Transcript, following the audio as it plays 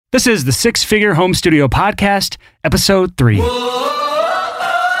This is the Six Figure Home Studio Podcast, Episode 3. You're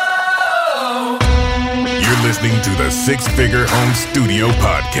listening to the Six Figure Home Studio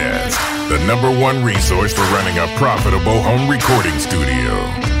Podcast, the #1 resource for running a profitable home recording studio.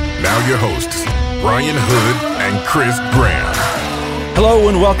 Now your hosts, Brian Hood and Chris Graham. Hello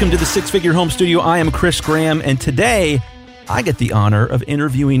and welcome to the Six Figure Home Studio. I am Chris Graham, and today I get the honor of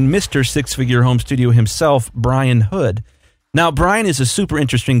interviewing Mr. Six Figure Home Studio himself, Brian Hood. Now, Brian is a super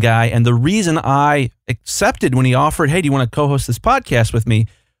interesting guy, and the reason I accepted when he offered, hey, do you want to co-host this podcast with me,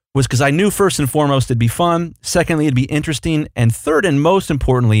 was because I knew first and foremost it'd be fun, secondly, it'd be interesting, and third and most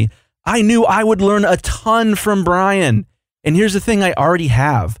importantly, I knew I would learn a ton from Brian. And here's the thing I already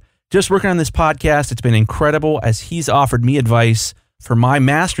have. Just working on this podcast, it's been incredible as he's offered me advice for my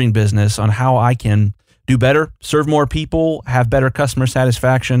mastering business on how I can do better, serve more people, have better customer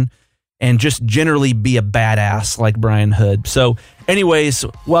satisfaction, and just generally be a badass like Brian Hood. So anyways,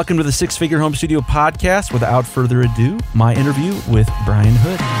 welcome to the Six Figure Home Studio Podcast. Without further ado, my interview with Brian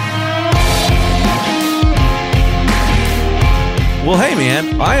Hood. Well, hey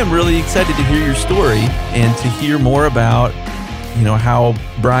man, I am really excited to hear your story and to hear more about, how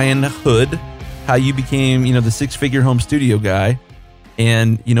Brian Hood, how you became, the Six Figure Home Studio guy,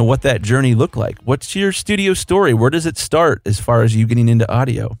 and, what that journey looked like. What's your studio story? Where does it start as far as you getting into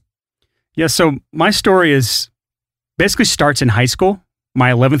audio? Yeah, so my story basically starts in high school,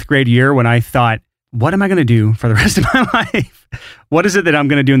 my 11th grade year, when I thought, what am I going to do for the rest of my life? What is it that I'm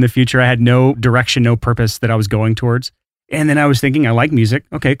going to do in the future? I had no direction, no purpose that I was going towards. And then I was thinking, I like music.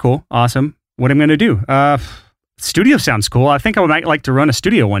 Okay, cool, awesome. What am I going to do? Studio sounds cool. I think I might like to run a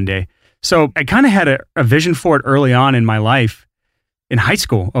studio one day. So I kind of had a vision for it early on in my life, in high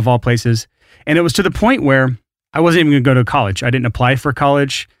school, of all places. And it was to the point where I wasn't even going to go to college. I didn't apply for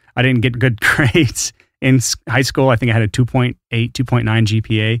college. I didn't get good grades in high school. I think I had a 2.8,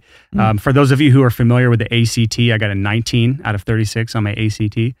 2.9 GPA. For those of you who are familiar with the ACT, I got a 19 out of 36 on my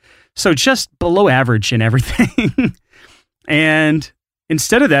ACT. So just below average in everything. And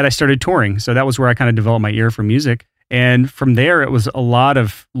instead of that, I started touring. So that was where I kind of developed my ear for music. And from there, it was a lot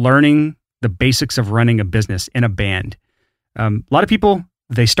of learning the basics of running a business in a band. A lot of people,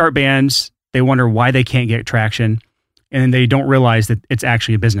 they start bands, they wonder why they can't get traction, and they don't realize that it's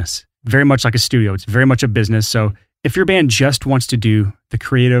actually a business. Very much like a studio. It's very much a business. So if your band just wants to do the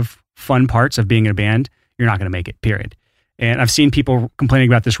creative, fun parts of being in a band, you're not going to make it, period. And I've seen people complaining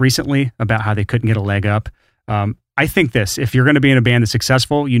about this recently, about how they couldn't get a leg up. I think if you're going to be in a band that's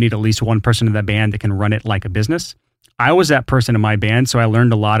successful, you need at least one person in that band that can run it like a business. I was that person in my band, so I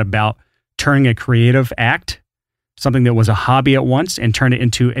learned a lot about turning a creative act, something that was a hobby at once, and turn it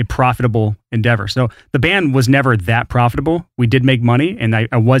into a profitable endeavor. So the band was never that profitable. We did make money, and I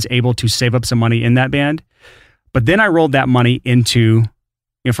was able to save up some money in that band. But then I rolled that money into,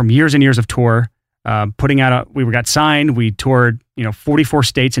 from years and years of tour, we got signed, we toured, 44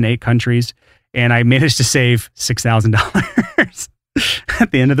 states in 8 countries, and I managed to save $6,000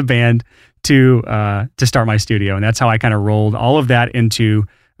 at the end of the band to start my studio. And that's how I kind of rolled all of that into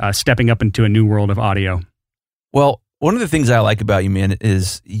stepping up into a new world of audio. Well, one of the things I like about you, man,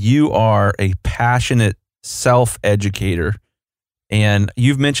 is you are a passionate self-educator. And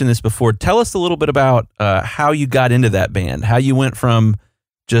you've mentioned this before. Tell us a little bit about how you got into that band, how you went from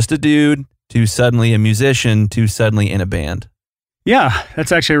just a dude to suddenly a musician to suddenly in a band. Yeah,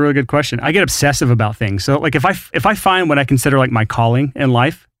 that's actually a really good question. I get obsessive about things. So like if I find what I consider like my calling in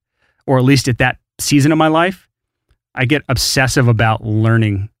life, or at least at that season of my life, I get obsessive about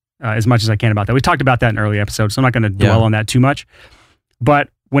learning as much as I can about that. We talked about that in early episodes, so I'm not going to dwell on that too much. But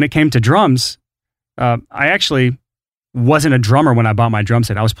when it came to drums, I actually wasn't a drummer when I bought my drum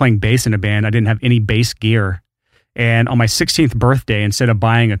set. I was playing bass in a band. I didn't have any bass gear. And on my 16th birthday, instead of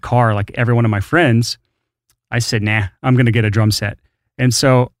buying a car like every one of my friends, I said, nah, I'm going to get a drum set. And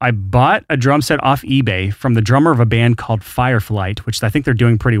so I bought a drum set off eBay from the drummer of a band called Fireflight, which I think they're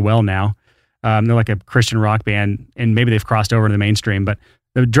doing pretty well now. They're like a Christian rock band, and maybe they've crossed over to the mainstream. But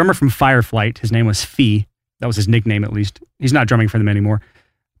the drummer from Fireflight, his name was Fee. That was his nickname, at least. He's not drumming for them anymore.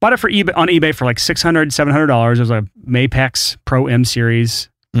 Bought it on eBay for like $600, $700. It was a Mapex Pro M Series.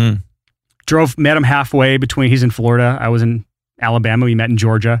 Met him halfway he's in Florida. I was in Alabama. We met in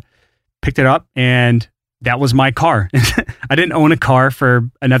Georgia. Picked it up, and that was my car. I didn't own a car for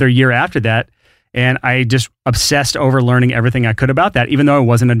another year after that. And I just obsessed over learning everything I could about that, even though I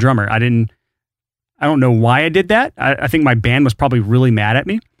wasn't a drummer. I don't know why I did that. I think my band was probably really mad at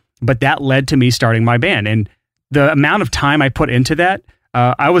me, but that led to me starting my band. And the amount of time I put into that,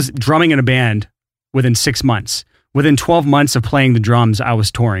 I was drumming in a band within 6 months. Within 12 months of playing the drums, I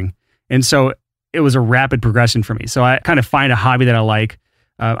was touring. And so it was a rapid progression for me. So I kind of find a hobby that I like.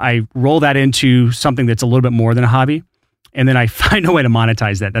 I roll that into something that's a little bit more than a hobby, and then I find a way to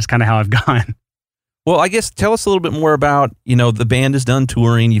monetize that. That's kind of how I've gone. Well, I guess tell us a little bit more about, the band is done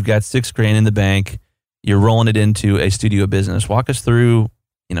touring. You've got $6,000 in the bank. You're rolling it into a studio business. Walk us through,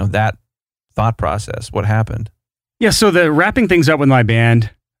 that thought process. What happened? Yeah, so the wrapping things up with my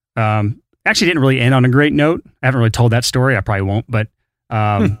band actually didn't really end on a great note. I haven't really told that story. I probably won't, but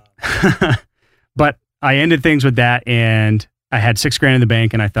but I ended things with that, and I had $6,000 in the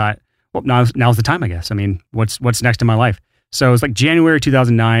bank, and I thought, well, now's the time, I guess. I mean, what's next in my life? So it was like January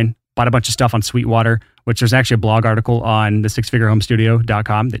 2009. Bought a bunch of stuff on Sweetwater, which there's actually a blog article on the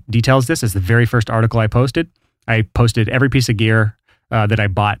sixfigurehomestudio.com that details this. As the very first article I posted. I posted every piece of gear that I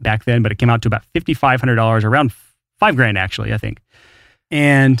bought back then, but it came out to about $5,500, around $5,000 actually, I think.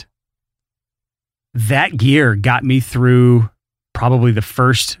 And that gear got me through probably the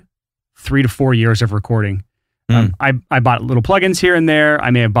first 3 to 4 years of recording. I bought little plugins here and there.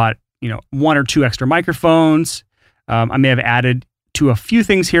 I may have bought, 1 or 2 extra microphones. I may have added to a few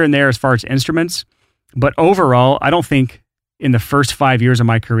things here and there as far as instruments. But overall, I don't think in the first 5 years of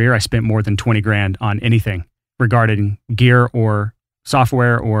my career, I spent more than $20,000 on anything regarding gear or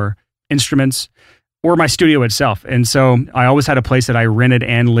software or instruments or my studio itself. And so I always had a place that I rented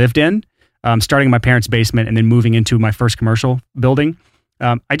and lived in, starting in my parents' basement and then moving into my first commercial building.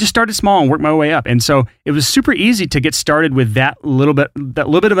 I just started small and worked my way up. And so it was super easy to get started with that little bit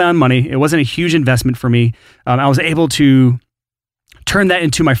of money. It wasn't a huge investment for me. I was able to turn that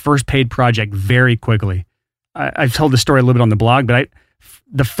into my first paid project very quickly. I've told the story a little bit on the blog, but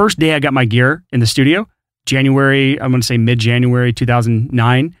the first day I got my gear in the studio, January, I'm going to say mid-January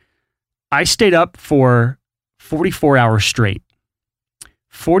 2009, I stayed up for 44 hours straight.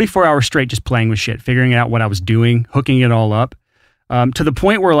 44 hours straight just playing with shit, figuring out what I was doing, hooking it all up, to the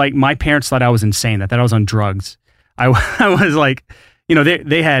point where like my parents thought I was insane, that I was on drugs. I was like,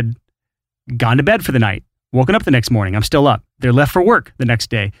 they had gone to bed for the night, woken up the next morning, I'm still up. They're left for work the next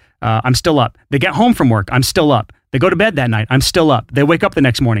day, I'm still up. They get home from work, I'm still up. They go to bed that night, I'm still up. They wake up the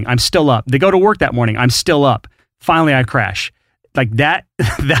next morning, I'm still up. They go to work that morning, I'm still up. Finally, I crash. Like that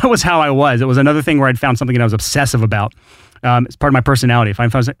was how I was. It was another thing where I'd found something that I was obsessive about. It's part of my personality. If I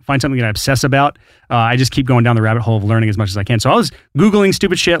find something that I obsess about, I just keep going down the rabbit hole of learning as much as I can. So I was Googling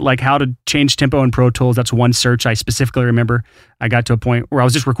stupid shit like how to change tempo in Pro Tools. That's one search I specifically remember. I got to a point where I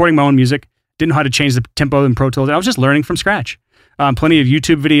was just recording my own music, didn't know how to change the tempo in Pro Tools. I was just learning from scratch. Plenty of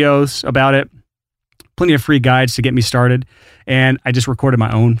YouTube videos about it, plenty of free guides to get me started. And I just recorded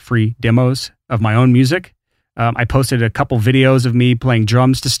my own free demos of my own music. I posted a couple videos of me playing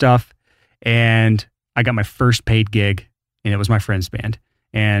drums to stuff, and I got my first paid gig, and it was my friend's band.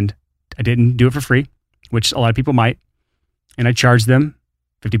 And I didn't do it for free, which a lot of people might. And I charged them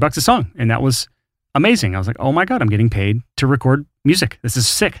 $50 a song, and that was amazing. I was like, oh my God, I'm getting paid to record music. This is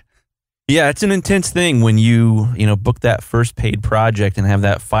sick. Yeah, it's an intense thing when you book that first paid project and have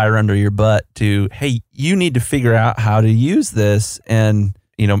that fire under your butt to, hey, you need to figure out how to use this and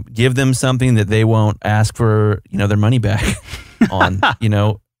give them something that they won't ask for, their money back on.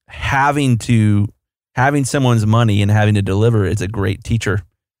 Having someone's money and having to deliver is a great teacher.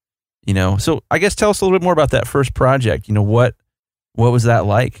 So I guess tell us a little bit more about that first project. What was that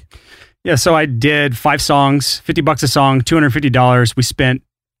like? Yeah, so I did 5 songs, $50 a song, $250. We spent,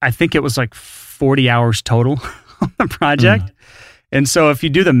 I think it was like 40 hours total on the project. And so if you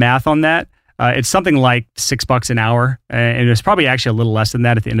do the math on that, it's something like $6 an hour, and it was probably actually a little less than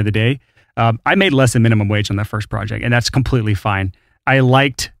that at the end of the day. I made less than minimum wage on that first project, and that's completely fine. I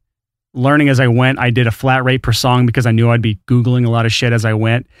liked learning as I went. I did a flat rate per song because I knew I'd be Googling a lot of shit as I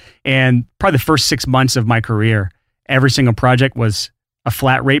went. And probably the first 6 months of my career, every single project was a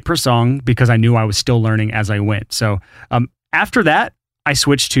flat rate per song because I knew I was still learning as I went. So after that, I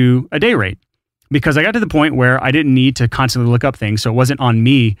switched to a day rate because I got to the point where I didn't need to constantly look up things. So it wasn't on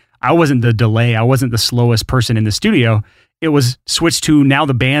me. I wasn't the delay. I wasn't the slowest person in the studio. It was switched to now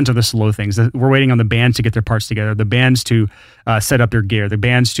the bands are the slow things. We're waiting on the bands to get their parts together, the bands to set up their gear, the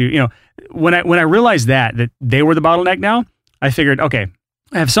bands to, when I realized that they were the bottleneck now, I figured, okay,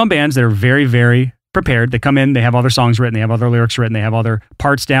 I have some bands that are very, very prepared. They come in, they have all their songs written, they have all their lyrics written, they have all their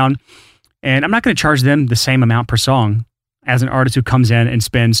parts down. And I'm not going to charge them the same amount per song as an artist who comes in and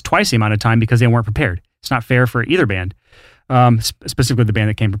spends twice the amount of time because they weren't prepared. It's not fair for either band. Specifically the band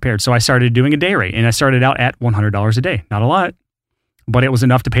that came prepared. So I started doing a day rate, and I started out at $100 a day. Not a lot, but it was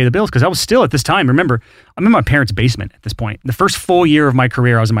enough to pay the bills because I was still at this time. Remember, I'm in my parents' basement at this point. The first full year of my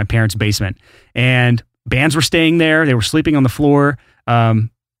career, I was in my parents' basement, and bands were staying there. They were sleeping on the floor. I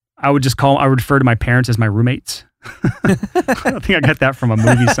would refer to my parents as my roommates. I think I got that from a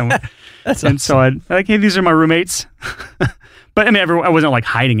movie somewhere. That's and awesome. So I'd like, hey, these are my roommates. But I mean, I wasn't like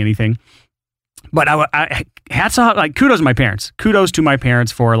hiding anything. But hats off, like kudos to my parents. Kudos to my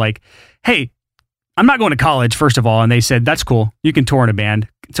parents for like, hey, I'm not going to college, first of all. And they said, that's cool. You can tour in a band.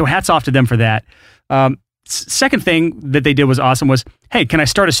 So hats off to them for that. Second thing that they did was awesome was, hey, can I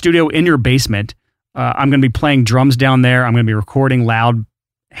start a studio in your basement? I'm going to be playing drums down there. I'm going to be recording loud,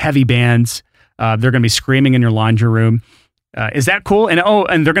 heavy bands. They're going to be screaming in your laundry room. Is that cool?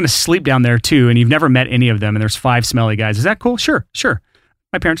 And they're going to sleep down there too. And you've never met any of them. And there's 5 smelly guys. Is that cool? Sure.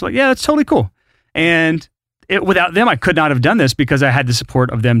 My parents were like, yeah, that's totally cool. And without them, I could not have done this because I had the support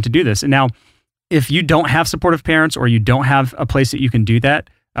of them to do this. And now, if you don't have supportive parents or you don't have a place that you can do that,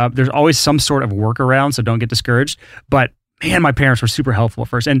 there's always some sort of workaround, so don't get discouraged. But man, my parents were super helpful at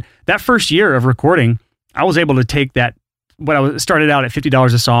first. And that first year of recording, I was able to take that, started out at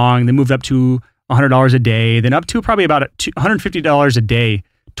 $50 a song, then moved up to $100 a day, then up to probably about $150 a day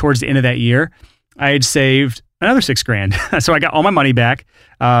towards the end of that year. I had saved another $6,000. So I got all my money back.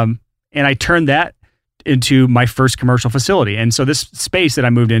 And I turned that into my first commercial facility. And so this space that I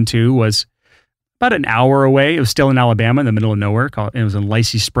moved into was about an hour away. It was still in Alabama, in the middle of nowhere. It was in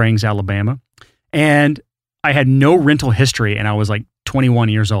Lacey Springs, Alabama. And I had no rental history, and I was like 21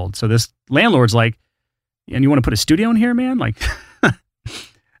 years old. So this landlord's like, and you want to put a studio in here, man? Like, I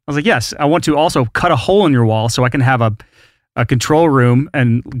was like, yes, I want to also cut a hole in your wall so I can have a control room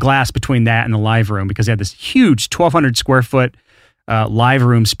and glass between that and the live room, because they had this huge 1,200 square foot live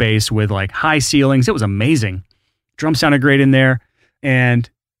room space with like high ceilings. It was amazing. Drum sounded great in there. And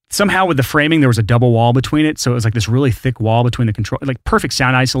somehow with the framing, there was a double wall between it. So it was like this really thick wall between the control, like perfect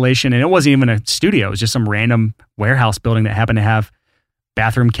sound isolation. And it wasn't even a studio. It was just some random warehouse building that happened to have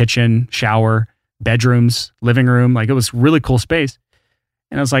bathroom, kitchen, shower, bedrooms, living room. Like, it was really cool space.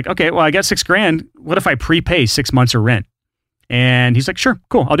 And I was like, okay, well, I got $6,000. What if I prepay 6 months of rent? And he's like, sure,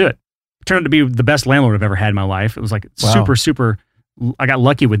 cool, I'll do it. It turned out to be the best landlord I've ever had in my life. It was like super, I got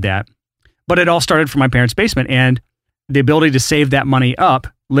lucky with that. But it all started from my parents' basement, and the ability to save that money up,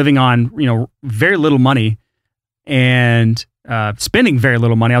 living on, very little money and spending very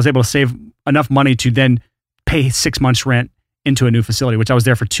little money. I was able to save enough money to then pay 6 months rent into a new facility, which I was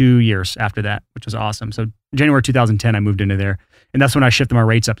there for 2 years after that, which was awesome. So January 2010, I moved into there, and that's when I shifted my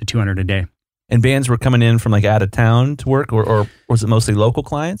rates up to $200 a day. And bands were coming in from like out of town to work, or was it mostly local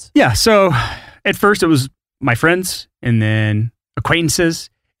clients? Yeah. So at first it was my friends, and then acquaintances,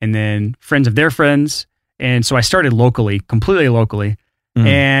 and then friends of their friends. And so I started locally, completely locally.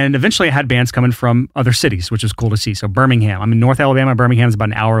 And eventually I had bands coming from other cities, which was cool to see. So Birmingham, I'm in North Alabama. Birmingham is about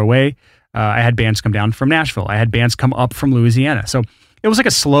an hour away. I had bands come down from Nashville. I had bands come up from Louisiana. So it was like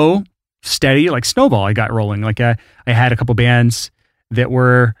a slow, steady, like snowball I got rolling. Like I had a couple bands that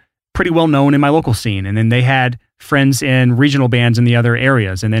were pretty well known in my local scene. And then they had friends in regional bands in the other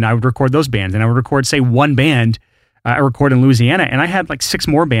areas. And then I would record those bands. And I would record, say, one band I record in Louisiana. And I had like 6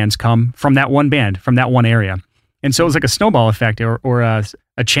 more bands come from that one band, from that one area. And so it was like a snowball effect or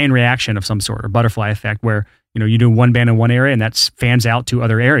a chain reaction of some sort, or butterfly effect, where, you do one band in one area and that fans out to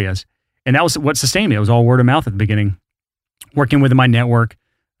other areas. And that was what sustained me. It was all word of mouth at the beginning, working with my network,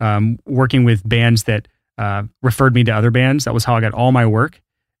 working with bands that referred me to other bands. That was how I got all my work.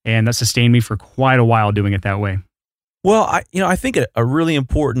 And that sustained me for quite a while doing it that way. Well, I think a really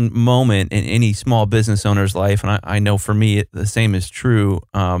important moment in any small business owner's life, and I know for me the same is true,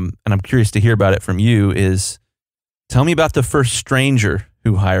 and I'm curious to hear about it from you, is tell me about the first stranger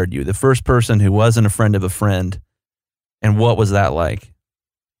who hired you, the first person who wasn't a friend of a friend, and what was that like?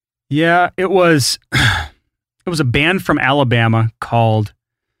 Yeah, it was a band from Alabama called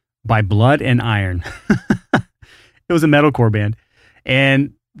By Blood and Iron. It was a metalcore band,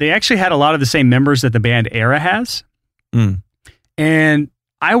 and they actually had a lot of the same members that the band Era has. And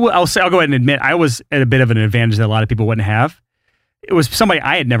I'll go ahead and admit, I was at a bit of an advantage that a lot of people wouldn't have. It was somebody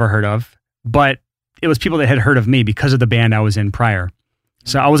I had never heard of, but it was people that had heard of me because of the band I was in prior.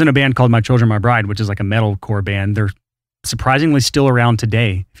 So I was in a band called My Children, My Bride, which is like a metalcore band. They're surprisingly still around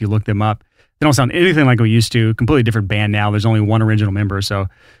today. If you look them up, they don't sound anything like we used to. Completely different band now. There's only one original member, so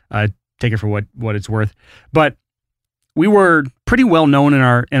take it for what it's worth. But we were pretty well known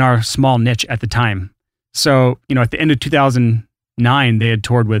in our small niche at the time. So, at the end of 2009, they had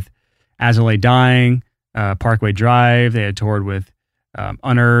toured with As I Lay Dying, Parkway Drive. They had toured with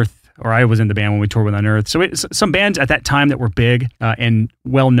Unearth, or I was in the band when we toured with Unearth. So some bands at that time that were big and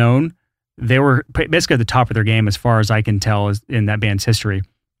well known, they were basically at the top of their game as far as I can tell in that band's history.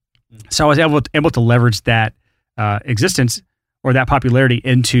 So I was able to leverage that existence or that popularity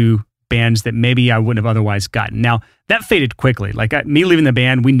into bands that maybe I wouldn't have otherwise gotten. Now, that faded quickly. Like me leaving the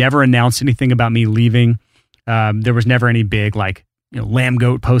band, we never announced anything about me leaving. There was never any big Lamb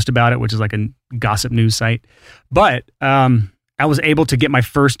Goat post about it, which is like a gossip news site. But I was able to get my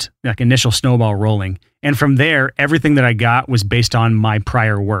first initial snowball rolling. And from there, everything that I got was based on my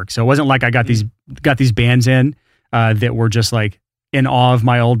prior work. So it wasn't like I got these bands in that were just like in awe of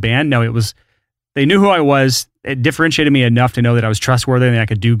my old band. No, they knew who I was. It differentiated me enough to know that I was trustworthy and I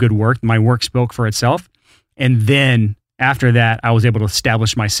could do good work. My work spoke for itself. And then after that, I was able to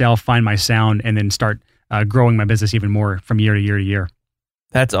establish myself, find my sound, and then start growing my business even more from year to year to year.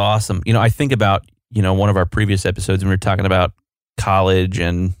 That's awesome. I think about, one of our previous episodes when we were talking about college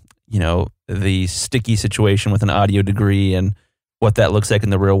and, the sticky situation with an audio degree and what that looks like in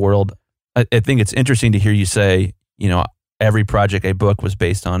the real world. I think it's interesting to hear you say, every project I booked was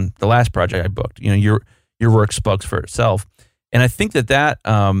based on the last project I booked. Your work spoke for itself. And I think that's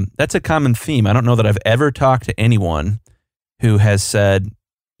a common theme. I don't know that I've ever talked to anyone who has said,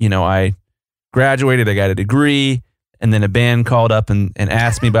 I graduated, I got a degree, and then a band called up and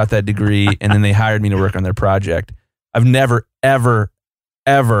asked me about that degree, and then they hired me to work on their project. I've never, ever,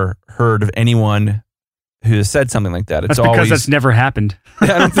 ever heard of anyone who has said something like that. That's because that's never happened. I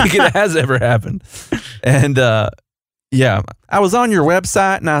don't think it has ever happened. And I was on your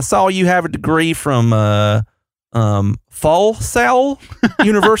website and I saw you have a degree from Full Sail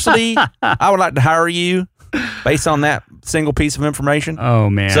University. I would like to hire you based on that single piece of information. Oh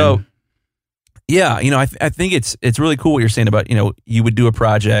man. So yeah, I think it's really cool what you're saying about, you would do a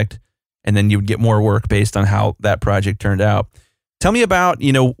project and then you would get more work based on how that project turned out. Tell me about,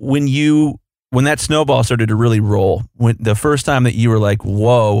 when that snowball started to really roll, when the first time that you were like,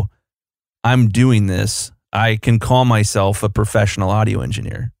 whoa, I'm doing this. I can call myself a professional audio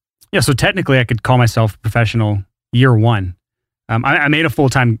engineer. Yeah, so technically I could call myself professional year one. I made a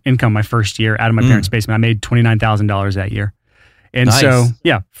full-time income my first year out of my parents' basement. I made $29,000 that year. And nice. So,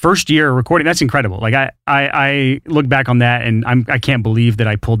 yeah, first year recording, that's incredible. Like I look back on that and I can't believe that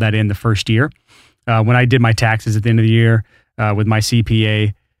I pulled that in the first year. When I did my taxes at the end of the year with my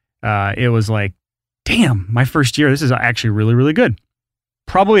CPA, it was like, damn, my first year, this is actually really, really good.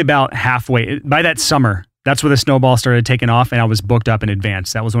 Probably about halfway, by that summer, that's where the snowball started taking off and I was booked up in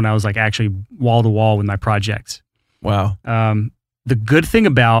advance. That was when I was like actually wall to wall with my projects. Wow. The good thing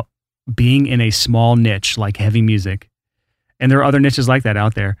about being in a small niche like heavy music, and there are other niches like that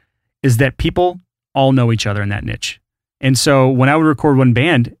out there, is that people all know each other in that niche. And so when I would record one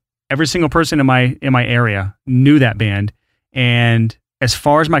band, every single person in my area knew that band. And as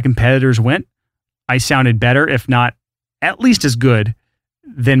far as my competitors went, I sounded better, if not at least as good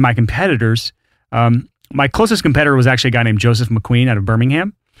than my competitors. My closest competitor was actually a guy named Joseph McQueen out of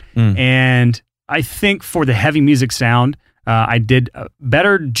Birmingham. And I think for the heavy music sound, I did a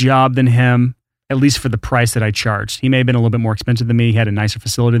better job than him, at least for the price that I charged. He may have been a little bit more expensive than me. He had a nicer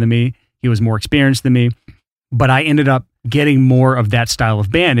facility than me. He was more experienced than me. But I ended up getting more of that style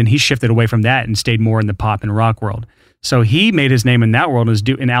of band, and he shifted away from that and stayed more in the pop and rock world. So he made his name in that world and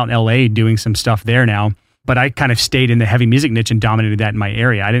is out in LA doing some stuff there now. But I kind of stayed in the heavy music niche and dominated that in my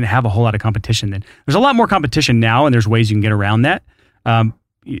area. I didn't have a whole lot of competition then. There's a lot more competition now, and there's ways you can get around that.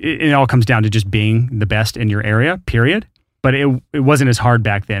 It all comes down to just being the best in your area, period. But it wasn't as hard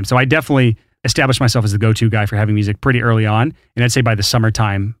back then. So I definitely established myself as the go-to guy for heavy music pretty early on. And I'd say by the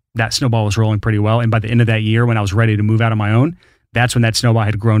summertime, that snowball was rolling pretty well. And by the end of that year, when I was ready to move out on my own, that's when that snowball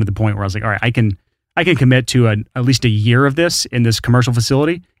had grown to the point where I was like, all right, I can commit to at least a year of this in this commercial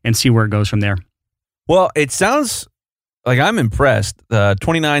facility and see where it goes from there. Well, it sounds like I'm impressed.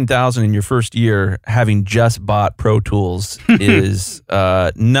 $29,000 in your first year, having just bought Pro Tools, is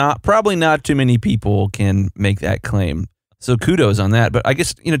probably not too many people can make that claim. So kudos on that. But I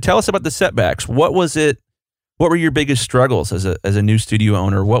guess, tell us about the setbacks. What was it? What were your biggest struggles as a new studio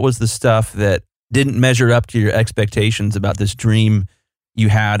owner? What was the stuff that didn't measure up to your expectations about this dream you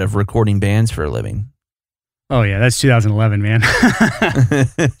had of recording bands for a living? Oh yeah, that's 2011, man.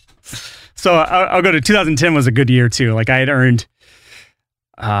 So I'll go to 2010 was a good year too. Like I had earned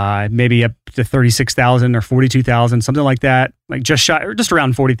maybe up to 36,000 or 42,000, something like that. Like just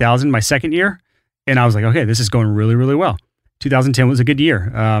around 40,000 my second year. And I was like, okay, this is going really, really well. 2010 was a good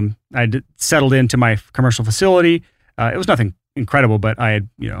year. I settled into my commercial facility. It was nothing incredible, but I had,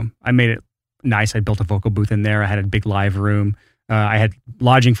 I made it nice. I built a vocal booth in there. I had a big live room. I had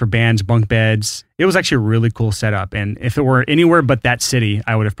lodging for bands, bunk beds. It was actually a really cool setup. And if it were anywhere but that city,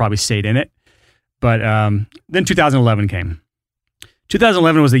 I would have probably stayed in it. But then 2011 came.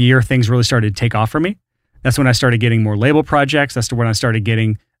 2011 was the year things really started to take off for me. That's when I started getting more label projects. That's when I started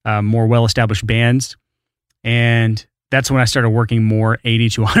getting more well-established bands. And that's when I started working more 80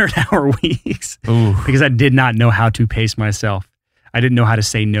 to 100-hour weeks. Ooh. Because I did not know how to pace myself. I didn't know how to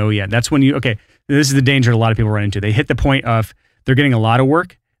say no yet. That's when this is the danger a lot of people run into. They hit the point of they're getting a lot of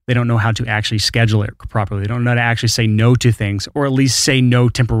work. They don't know how to actually schedule it properly. They don't know how to actually say no to things, or at least say no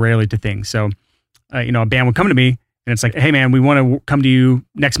temporarily to things. So, a band would come to me and it's like, hey man, we want to come to you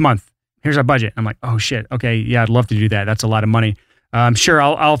next month. Here's our budget. I'm like, oh shit. Okay. Yeah, I'd love to do that. That's a lot of money. Sure.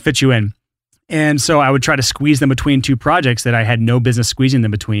 I'll fit you in. And so I would try to squeeze them between two projects that I had no business squeezing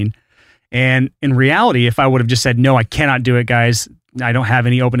them between. And in reality, if I would have just said, no, I cannot do it, guys, I don't have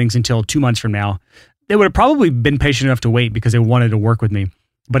any openings until 2 months from now, they would have probably been patient enough to wait because they wanted to work with me.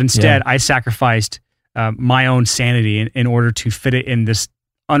 But instead, I sacrificed my own sanity in order to fit it in this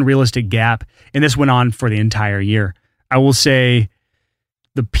unrealistic gap. And this went on for the entire year. I will say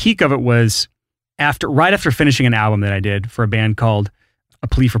the peak of it was right after finishing an album that I did for a band called A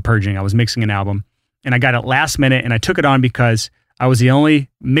Plea for Purging. I was mixing an album and I got it last minute, and I took it on because I was the only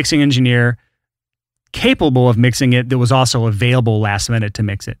mixing engineer capable of mixing it that was also available last minute to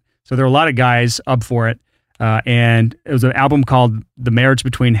mix it. So there were a lot of guys up for it. And it was an album called The Marriage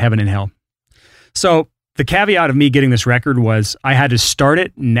Between Heaven and Hell. So the caveat of me getting this record was I had to start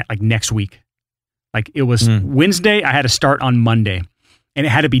it next week. Like it was Wednesday, I had to start on Monday, and it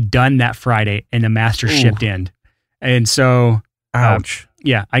had to be done that Friday, and the master shipped in. And so, ouch.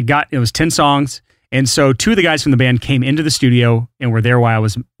 it was 10 songs. And so 2 of the guys from the band came into the studio and were there while I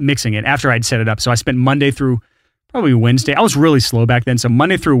was mixing it after I'd set it up. So I spent Monday through probably Wednesday. I was really slow back then. So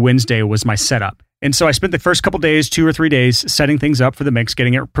Monday through Wednesday was my setup. And so I spent the first couple days, 2 or 3 days, setting things up for the mix,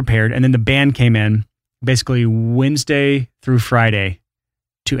 getting it prepared. And then the band came in basically Wednesday through Friday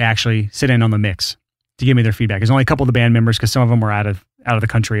to actually sit in on the mix to give me their feedback. There's only a couple of the band members because some of them were out of the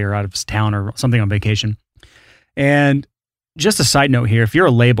country or out of town or something on vacation. And just a side note here, if you're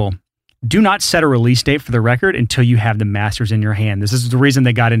a label, do not set a release date for the record until you have the masters in your hand. This is the reason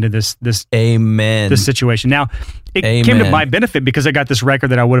they got into this Amen. This situation. Now, it came to my benefit because I got this record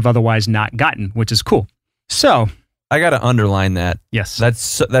that I would have otherwise not gotten, which is cool. So, I got to underline that. Yes.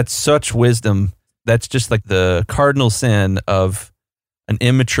 That's such wisdom. That's just like the cardinal sin of an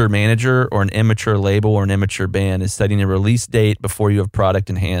immature manager or an immature label or an immature band is setting a release date before you have product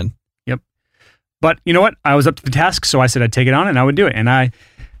in hand. Yep. But you know what? I was up to the task, so I said I'd take it on and I would do it.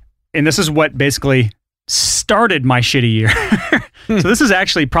 And this is what basically started my shitty year. So this is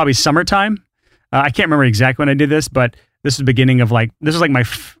actually probably summertime. I can't remember exactly when I did this, but this is the beginning of my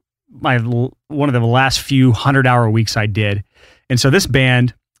one of the last few 100-hour weeks I did. And so this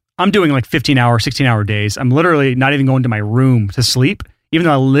band, I'm doing like 15-hour, 16-hour days. I'm literally not even going to my room to sleep, even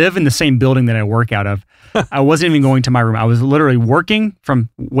though I live in the same building that I work out of. I wasn't even going to my room. I was literally working from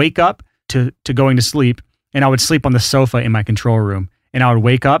wake up to going to sleep, and I would sleep on the sofa in my control room. And I would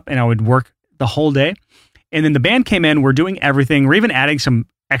wake up and I would work the whole day. And then the band came in, we're doing everything. We're even adding some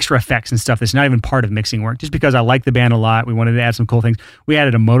extra effects and stuff that's not even part of mixing work, just because I like the band a lot. We wanted to add some cool things. We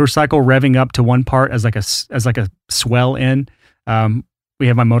added a motorcycle revving up to one part as like a swell in. We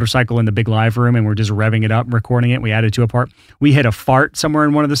have my motorcycle in the big live room and we're just revving it up, recording it. We added to a part. We hit a fart somewhere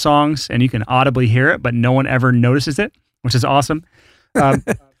in one of the songs and you can audibly hear it, but no one ever notices it, which is awesome.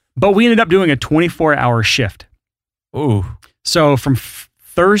 But we ended up doing a 24-hour shift. Ooh. So from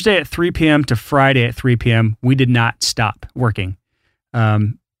Thursday at 3 p.m. to Friday at 3 p.m., we did not stop working. I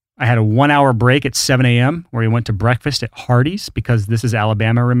had a 1-hour break at 7 a.m. where we went to breakfast at Hardee's because this is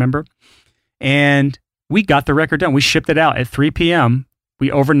Alabama, remember? And we got the record done. We shipped it out at 3 p.m. We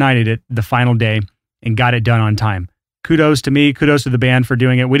overnighted it the final day and got it done on time. Kudos to me. Kudos to the band for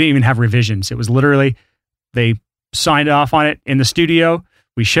doing it. We didn't even have revisions. It was literally, they signed off on it in the studio.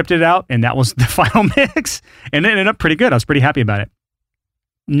 We shipped it out, and that was the final mix, and it ended up pretty good. I was pretty happy about it.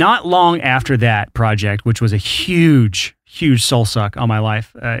 Not long after that project, which was a huge, huge soul suck on my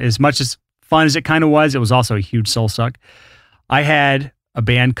life, as much as fun as it kind of was, it was also a huge soul suck. I had a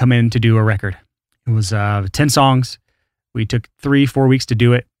band come in to do a record. It was 10 songs. We took 3-4 weeks to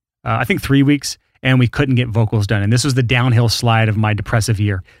do it. I think 3 weeks. And we couldn't get vocals done. And this was the downhill slide of my depressive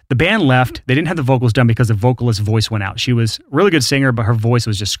year. The band left. They didn't have the vocals done because the vocalist's voice went out. She was a really good singer, but her voice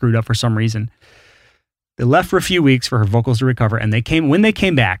was just screwed up for some reason. They left for a few weeks for her vocals to recover. And when they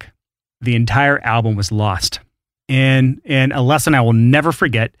came back, the entire album was lost. And a lesson I will never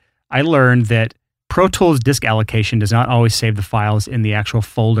forget, I learned that Pro Tools disk allocation does not always save the files in the actual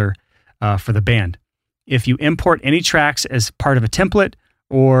folder for the band. If you import any tracks as part of a template,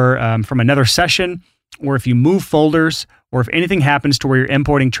 or from another session, or if you move folders, or if anything happens to where you're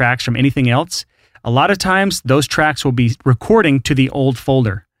importing tracks from anything else, a lot of times those tracks will be recording to the old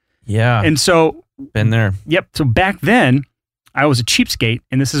folder. Yeah. And so... Been there. Yep. So back then, I was a cheapskate,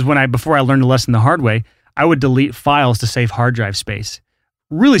 and this is before I learned the lesson the hard way, I would delete files to save hard drive space.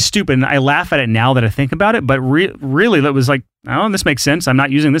 Really stupid, and I laugh at it now that I think about it, but really that was like, oh, this makes sense. I'm not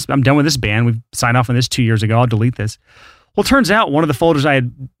using this. I'm done with this band. We've signed off on this 2 years ago. I'll delete this. Well, it turns out one of the folders I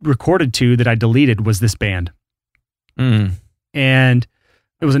had recorded to that I deleted was this band. And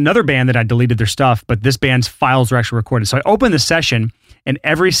it was another band that I deleted their stuff, but this band's files were actually recorded. So I opened the session and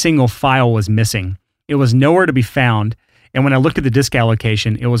every single file was missing. It was nowhere to be found. And when I looked at the disk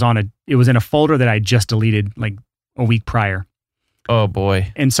allocation, it was in a folder that I just deleted like a week prior. Oh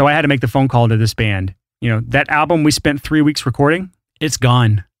boy. And so I had to make the phone call to this band. That album we spent 3 weeks recording, it's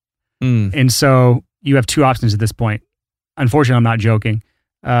gone. And so you have two options at this point. Unfortunately, I'm not joking.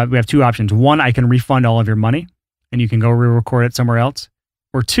 We have two options. One, I can refund all of your money and you can go re-record it somewhere else.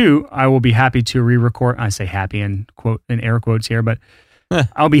 Or two, I will be happy to re-record. I say happy in air quotes here, but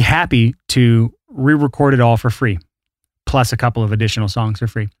I'll be happy to re-record it all for free, plus a couple of additional songs for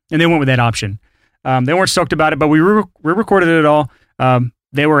free. And they went with that option. They weren't stoked about it, but we re-recorded it all.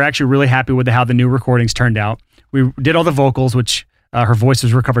 They were actually really happy with how the new recordings turned out. We did all the vocals, which her voice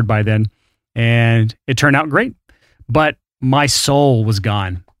was recovered by then, and it turned out great. But my soul was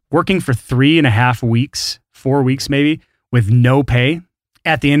gone. Working for 3.5 weeks, 4 weeks maybe, with no pay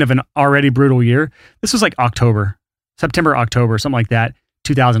at the end of an already brutal year. This was like September, October, something like that,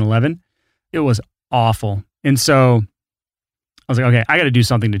 2011. It was awful. And so I was like, okay, I got to do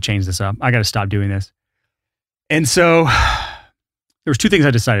something to change this up. I got to stop doing this. And so there was two things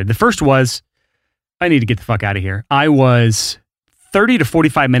I decided. The first was I need to get the fuck out of here. I was 30 to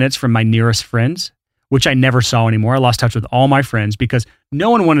 45 minutes from my nearest friends, which I never saw anymore. I lost touch with all my friends because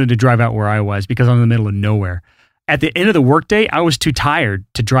no one wanted to drive out where I was because I was in the middle of nowhere. At the end of the workday, I was too tired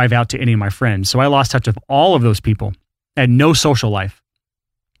to drive out to any of my friends. So I lost touch with all of those people. I had no social life.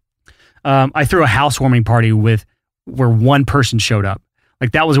 I threw a housewarming party where one person showed up.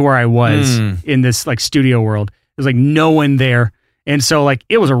 Like that was where I was in this like studio world. There's like no one there. And so like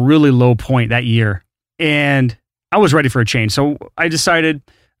it was a really low point that year. And I was ready for a change. So I decided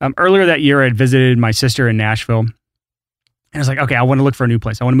earlier that year, I had visited my sister in Nashville. And I was like, okay, I want to look for a new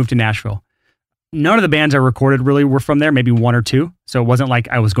place. I want to move to Nashville. None of the bands I recorded really were from there, maybe one or two. So it wasn't like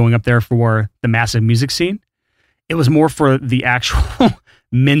I was going up there for the massive music scene. It was more for the actual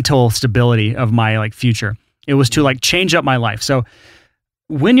mental stability of my like future. It was to like change up my life. So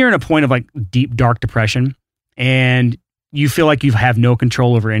when you're in a point of like deep, dark depression and you feel like you have no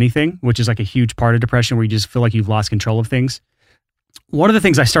control over anything, which is like a huge part of depression where you just feel like you've lost control of things. One of the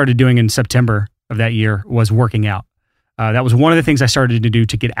things I started doing in September of that year was working out. That was one of the things I started to do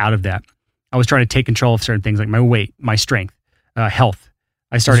to get out of that. I was trying to take control of certain things like my weight, my strength, health.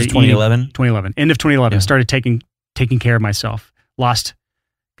 I started 2011, end of 2011. Yeah. Started taking care of myself. Lost,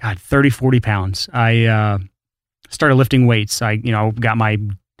 30, 40 pounds. I started lifting weights. I got my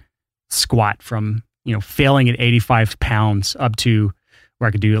squat from, failing at 85 pounds up to where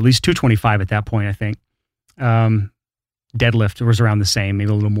I could do at least 225 at that point, I think. Deadlift was around the same, maybe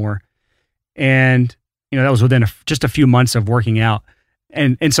a little more. And, that was within just a few months of working out.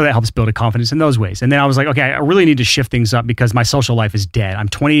 And so that helps build a confidence in those ways. And then I was like, okay, I really need to shift things up because my social life is dead. I'm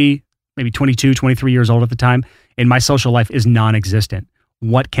 20, maybe 22, 23 years old at the time, and my social life is non-existent.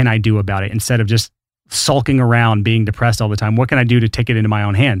 What can I do about it? Instead of just sulking around, being depressed all the time, what can I do to take it into my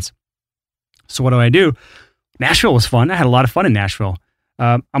own hands? So what do I do? Nashville was fun. I had a lot of fun in Nashville.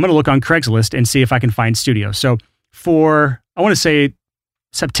 I'm going to look on Craigslist and see if I can find studios. So I want to say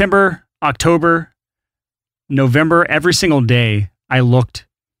September, October, November, every single day, I looked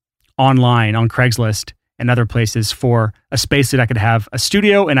online on Craigslist and other places for a space that I could have a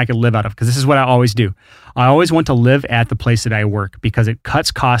studio and I could live out of, because this is what I always do. I always want to live at the place that I work because it cuts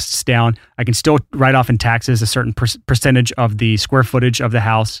costs down. I can still write off in taxes a certain percentage of the square footage of the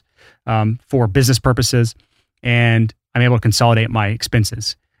house for business purposes, and I'm able to consolidate my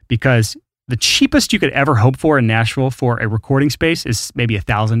expenses because the cheapest you could ever hope for in Nashville for a recording space is maybe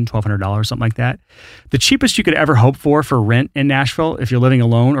 $1,000, $1,200, something like that. The cheapest you could ever hope for rent in Nashville, if you're living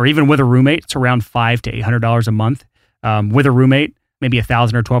alone or even with a roommate, it's around $500 to $800 a month. With a roommate, maybe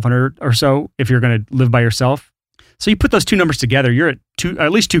 $1,000 or $1,200 or so if you're going to live by yourself. So you put those two numbers together, you're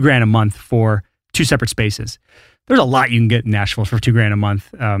at least $2,000 a month for two separate spaces. There's a lot you can get in Nashville for $2,000 a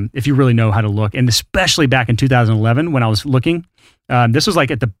month if you really know how to look. And especially back in 2011 when I was looking, this was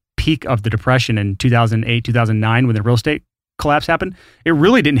like at the peak of the depression in 2008, 2009 when the real estate collapse happened. It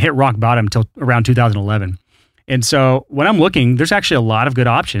really didn't hit rock bottom until around 2011. And so when I'm looking, there's actually a lot of good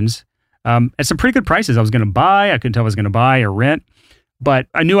options at some pretty good prices. I couldn't tell if I was going to buy or rent, but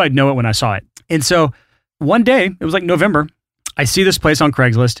I knew I'd know it when I saw it. And so one day, it was like November, I see this place on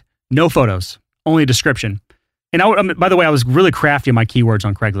Craigslist, no photos, only a description. And by the way, I was really crafty in my keywords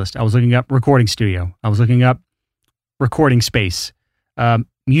on Craigslist. I was looking up recording studio. I was looking up recording space,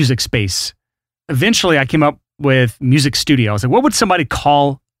 music space. Eventually, I came up with music studio. I was like, what would somebody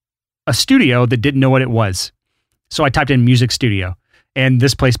call a studio that didn't know what it was? So I typed in music studio, and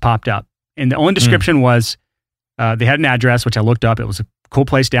this place popped up. And the only description was, they had an address, which I looked up. It was a cool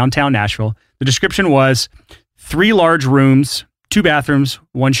place downtown Nashville. The description was 3 large rooms, 2 bathrooms,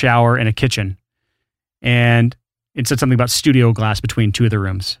 1 shower, and a kitchen. And it said something about studio glass between 2 of the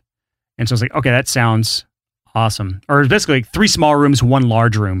rooms. And so I was like, okay, that sounds awesome. Or it was basically like 3 small rooms, 1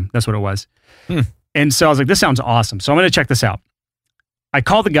 large room. That's what it was. And so I was like, this sounds awesome. So I'm going to check this out. I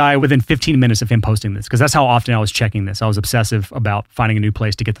called the guy within 15 minutes of him posting this, because that's how often I was checking this. I was obsessive about finding a new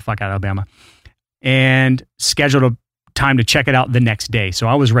place to get the fuck out of Alabama, and scheduled a time to check it out the next day. So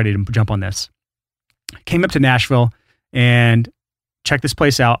I was ready to jump on this. Came up to Nashville and checked this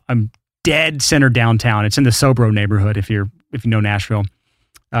place out. I'm dead center downtown. It's in the Sobro neighborhood, if you know Nashville,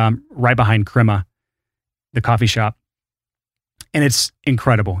 right behind Crema, the coffee shop. And it's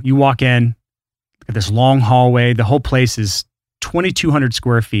incredible. You walk in, look at this long hallway. The whole place is 2,200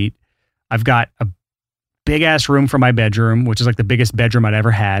 square feet. I've got a big ass room for my bedroom, which is like the biggest bedroom I'd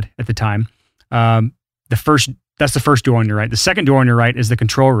ever had at the time. That's the first door on your right. The second door on your right is the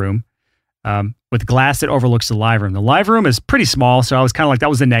control room, with glass that overlooks the live room. The live room is pretty small, so I was kind of like, that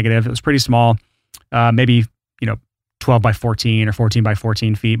was the negative. It was pretty small, maybe 12 by 14 or 14 by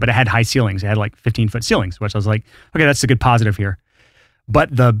 14 feet, but it had high ceilings. It had like 15-foot ceilings, which I was like, okay, that's a good positive here.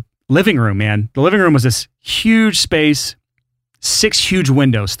 But the living room, man, the living room was this huge space, 6 huge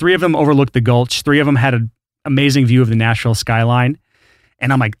windows. 3 of them overlooked the Gulch. 3 of them had an amazing view of the Nashville skyline.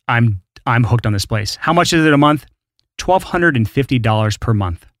 And I'm like, I'm hooked on this place. How much is it a month? $1,250 per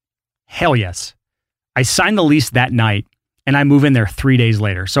month. Hell yes. I signed the lease that night, and I move in there 3 days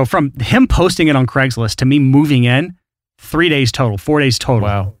later. So from him posting it on Craigslist to me moving in, 3 days total, 4 days total.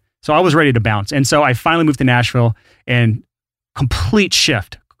 Wow. So I was ready to bounce. And so I finally moved to Nashville, and complete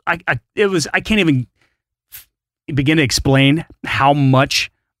shift. I can't even begin to explain how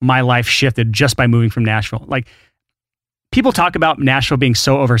much my life shifted just by moving from Nashville. Like, people talk about Nashville being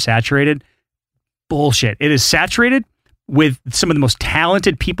so oversaturated. Bullshit. It is saturated with some of the most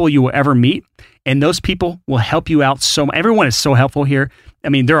talented people you will ever meet. And those people will help you out so much. Everyone is so helpful here. I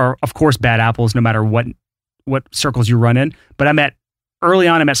mean, there are, of course, bad apples no matter what circles you run in. But early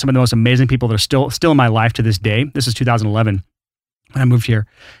on, I met some of the most amazing people that are still in my life to this day. This is 2011 when I moved here.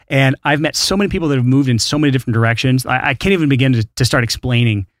 And I've met so many people that have moved in so many different directions. I can't even begin to start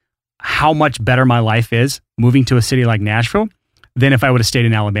explaining how much better my life is moving to a city like Nashville than if I would have stayed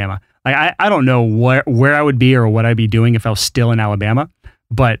in Alabama. Like, I don't know where I would be or what I'd be doing if I was still in Alabama,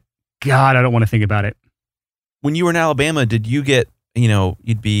 but God, I don't want to think about it. When you were in Alabama, did you get,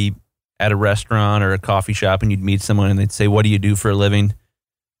 you'd be at a restaurant or a coffee shop and you'd meet someone and they'd say, what do you do for a living?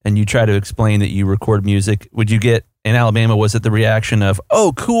 And you try to explain that you record music. Would you get, in Alabama, was it the reaction of,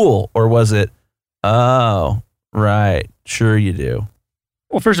 oh, cool? Or was it, oh, right, sure you do?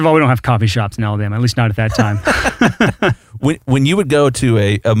 Well, first of all, we don't have coffee shops in Alabama, at least not at that time. When you would go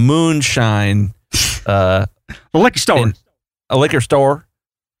to a moonshine, a liquor store,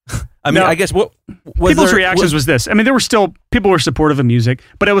 I mean, no, I guess what people's reactions was this. I mean, people were supportive of music,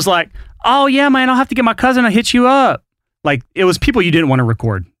 but it was like, oh yeah, man, I'll have to get my cousin to hit you up. Like, it was people you didn't want to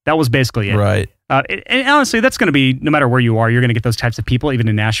record. That was basically it. Right. And honestly, that's going to be, no matter where you are, you're going to get those types of people, even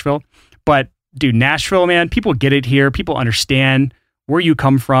in Nashville. But dude, Nashville, man, people get it here. People understand where you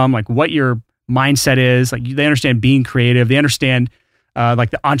come from, like what your mindset is. Like, they understand being creative. They understand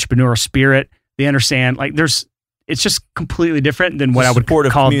like the entrepreneurial spirit. They understand, like, it's just completely different than what I would call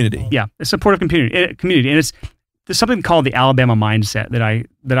community. Yeah, a supportive community, and there's something called the Alabama mindset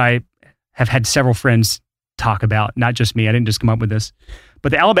that I have had several friends talk about. Not just me. I didn't just come up with this,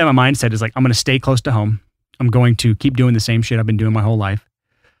 but the Alabama mindset is like, I'm going to stay close to home. I'm going to keep doing the same shit I've been doing my whole life.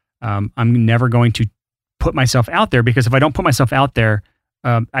 I'm never going to put myself out there, because if I don't put myself out there,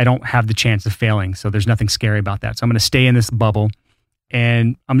 I don't have the chance of failing. So there's nothing scary about that. So I'm going to stay in this bubble,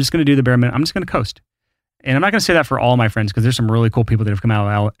 and I'm just going to do the bare minimum. I'm just going to coast. And I'm not going to say that for all my friends, because there's some really cool people that have come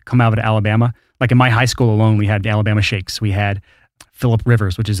out of Alabama. Like in my high school alone, we had the Alabama Shakes. We had Phillip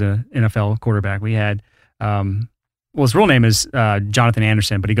Rivers, which is an NFL quarterback. We had, his real name is Jonathan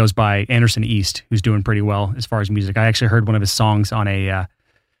Anderson, but he goes by Anderson East, who's doing pretty well as far as music. I actually heard one of his songs on a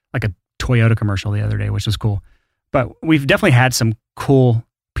Toyota commercial the other day, which was cool. But we've definitely had some cool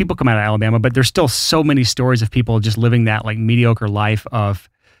people come out of Alabama, but there's still so many stories of people just living that like mediocre life of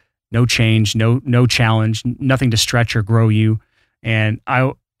no change, no challenge, nothing to stretch or grow you. And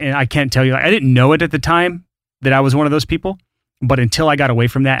I can't tell you, I didn't know it at the time that I was one of those people, but until I got away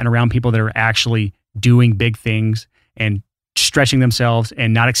from that and around people that are actually doing big things and stretching themselves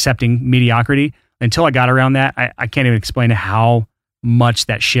and not accepting mediocrity, until I got around that, I can't even explain how much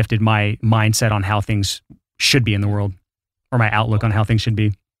that shifted my mindset on how things should be in the world, or my outlook on how things should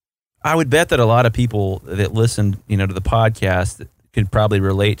be. I would bet that a lot of people that listen, to the podcast could probably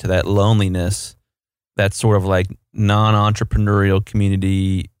relate to that loneliness, that sort of like non-entrepreneurial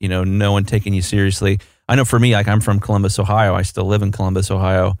community, no one taking you seriously. I know for me, like I'm from Columbus, Ohio. I still live in Columbus,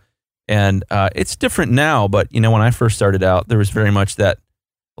 Ohio. And it's different now, but when I first started out, there was very much that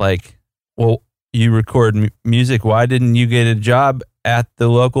like, well, you record music. Why didn't you get a job at the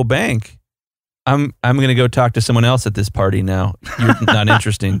local bank? I'm going to go talk to someone else at this party now. You're not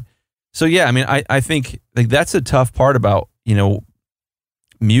interesting. So yeah, I mean, I think like that's a tough part about,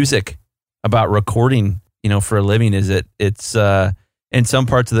 music, about recording, for a living, is it's in some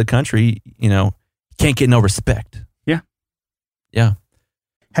parts of the country, can't get no respect. Yeah. Yeah.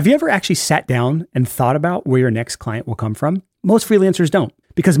 Have you ever actually sat down and thought about where your next client will come from? Most freelancers don't,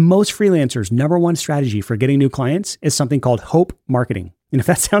 because most freelancers' number one strategy for getting new clients is something called hope marketing. And if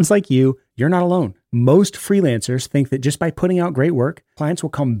that sounds like you, you're not alone. Most freelancers think that just by putting out great work, clients will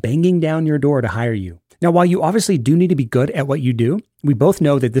come banging down your door to hire you. Now, while you obviously do need to be good at what you do, we both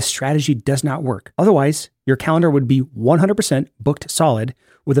know that this strategy does not work. Otherwise, your calendar would be 100% booked solid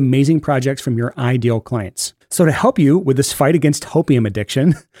with amazing projects from your ideal clients. So to help you with this fight against hopium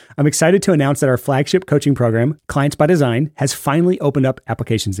addiction, I'm excited to announce that our flagship coaching program, Clients by Design, has finally opened up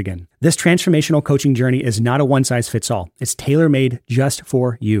applications again. This transformational coaching journey is not a one-size-fits-all. It's tailor-made just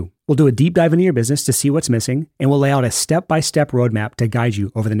for you. We'll do a deep dive into your business to see what's missing, and we'll lay out a step-by-step roadmap to guide you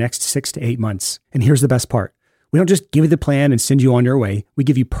over the next 6 to 8 months. And here's the best part. We don't just give you the plan and send you on your way. We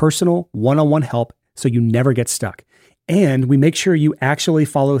give you personal one-on-one help so you never get stuck. And we make sure you actually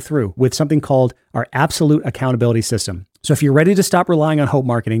follow through with something called our absolute accountability system. So if you're ready to stop relying on hope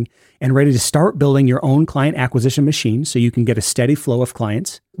marketing and ready to start building your own client acquisition machine so you can get a steady flow of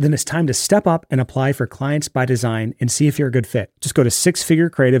clients, then it's time to step up and apply for Clients by Design and see if you're a good fit. Just go to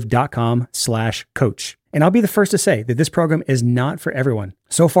sixfigurecreative.com/coach. And I'll be the first to say that this program is not for everyone.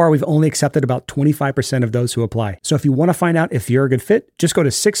 So far, we've only accepted about 25% of those who apply. So if you want to find out if you're a good fit, just go to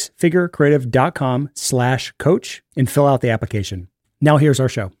sixfigurecreative.com/coach and fill out the application. Now here's our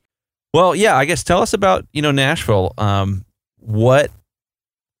show. Well, yeah, I guess tell us about, Nashville. What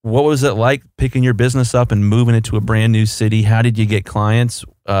was it like picking your business up and moving it to a brand new city? How did you get clients?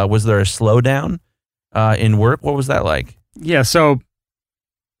 Was there a slowdown in work? What was that like? Yeah, so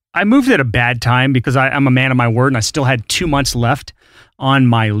I moved at a bad time because I'm a man of my word, and I still had 2 months left on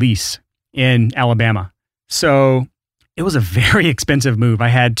my lease in Alabama. So it was a very expensive move. I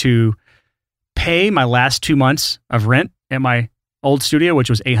had to pay my last 2 months of rent at my old studio, which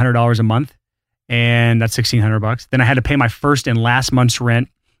was $800 a month, and that's $1,600. Then I had to pay my first and last month's rent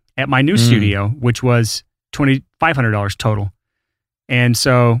at my new studio, which was $2,500 total. And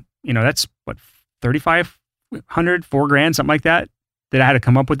so, that's what, $3,500, $4,000, something like that I had to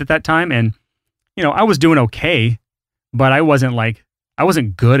come up with at that time. And, I was doing okay, but I wasn't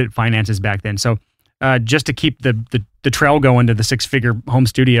good at finances back then. So just to keep the trail going to the six-figure home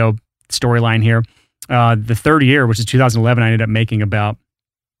studio storyline here, the third year, which is 2011, I ended up making about,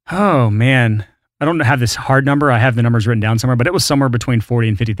 I don't have this hard number. I have the numbers written down somewhere, but it was somewhere between $40,000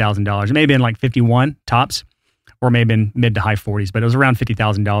 and $50,000. It may have been like 51 tops, or may have been mid to high 40s, but it was around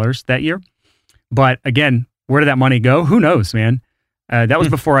 $50,000 that year. But again, where did that money go? Who knows, man? That was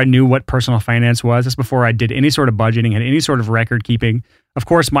before I knew what personal finance was. That's before I did any sort of budgeting, had any sort of record keeping. Of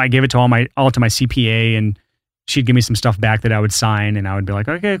course, I gave it to all to my CPA, and she'd give me some stuff back that I would sign, and I would be like,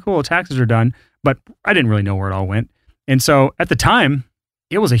 okay, cool, taxes are done. But I didn't really know where it all went. And so at the time,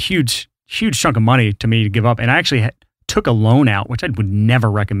 it was a huge chunk of money to me to give up. And I actually took a loan out, which I would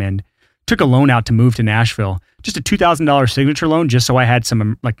never recommend. Took a loan out to move to Nashville, just a $2,000 signature loan, just so I had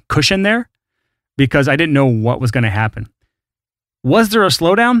some like cushion there, because I didn't know what was going to happen. Was there a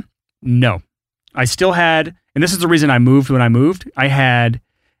slowdown? No. I still had, and this is the reason I moved when I moved, I had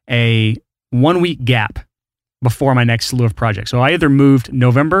a 1 week gap before my next slew of projects. So I either moved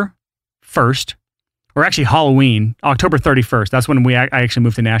November 1st, or actually Halloween, October 31st. That's when I actually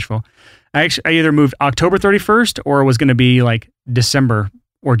moved to Nashville. I either moved October 31st, or it was going to be like December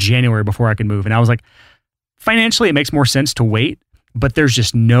or January before I could move. And I was like, financially, it makes more sense to wait, but there's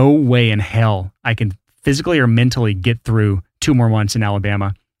just no way in hell I can physically or mentally get through 2 more months in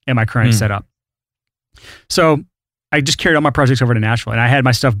Alabama at my current setup. So I just carried all my projects over to Nashville, and I had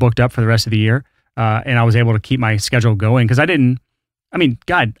my stuff booked up for the rest of the year. And I was able to keep my schedule going because I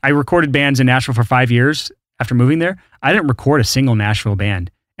recorded bands in Nashville for 5 years after moving there. I didn't record a single Nashville band.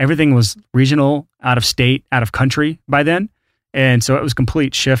 Everything was regional, out of state, out of country by then. And so it was a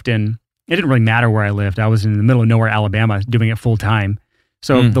complete shift, and it didn't really matter where I lived. I was in the middle of nowhere, Alabama, doing it full time.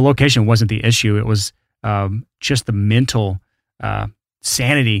 So the location wasn't the issue. It was just the mental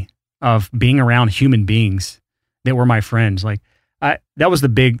sanity of being around human beings that were my friends. Like, that was the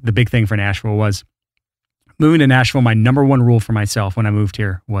big thing for Nashville was moving to Nashville. My number one rule for myself when I moved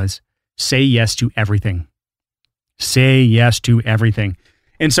here was say yes to everything. Say yes to everything.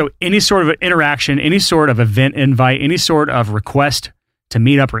 And so any sort of interaction, any sort of event invite, any sort of request to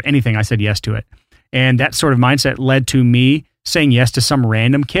meet up or anything, I said yes to it. And that sort of mindset led to me saying yes to some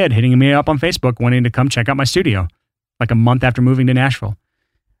random kid hitting me up on Facebook wanting to come check out my studio like a month after moving to Nashville.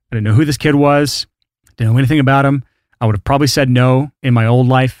 I didn't know who this kid was, didn't know anything about him. I would have probably said no in my old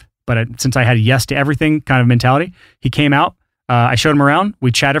life, but since I had a yes to everything kind of mentality, he came out. I showed him around.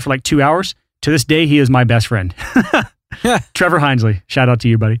 We chatted for like 2 hours. To this day, he is my best friend. Trevor Hinesley, shout out to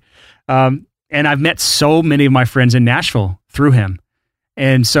you, buddy. And I've met so many of my friends in Nashville through him.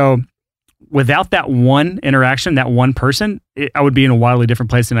 And so without that one interaction, that one person, I would be in a wildly different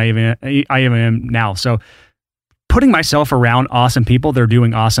place than I even am now. So putting myself around awesome people, they're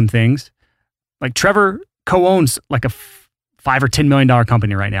doing awesome things. Like Trevor co-owns like a $5 or $10 million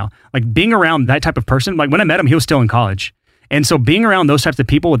company right now. Like being around that type of person, like when I met him, he was still in college. And so being around those types of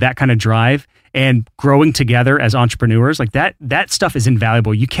people with that kind of drive and growing together as entrepreneurs, like that stuff is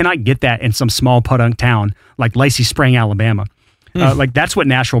invaluable. You cannot get that in some small podunk town like Lacey Spring, Alabama. Like that's what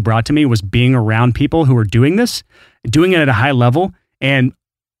Nashville brought to me was being around people who are doing this, doing it at a high level and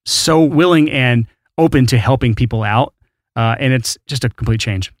so willing and open to helping people out. And it's just a complete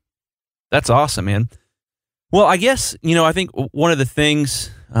change. That's awesome, man. Well, I guess, I think one of the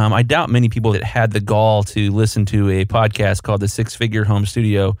things, I doubt many people that had the gall to listen to a podcast called the Six Figure Home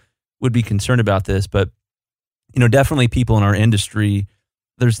Studio would be concerned about this, but, definitely people in our industry,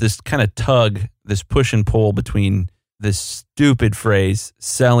 there's this kind of tug, this push and pull between this stupid phrase,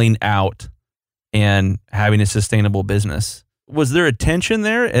 selling out and having a sustainable business. Was there a tension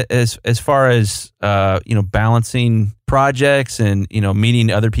there as far as, balancing projects and, meeting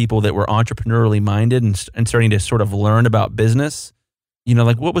other people that were entrepreneurially minded and starting to sort of learn about business?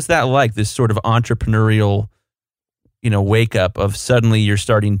 What was that like, this sort of entrepreneurial, wake up of suddenly you're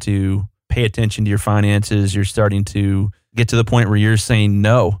starting to pay attention to your finances. You're starting to get to the point where you're saying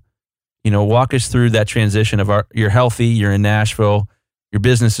no. Walk us through that transition of you're healthy, you're in Nashville, your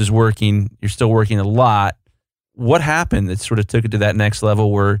business is working, you're still working a lot. What happened that sort of took it to that next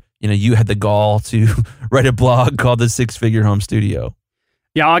level where, you had the gall to write a blog called the Six Figure Home Studio?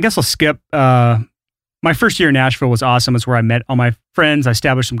 Yeah, I guess I'll skip. My first year in Nashville was awesome. It's where I met all my friends. I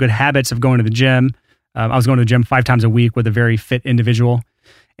established some good habits of going to the gym. I was going to the gym 5 times a week with a very fit individual.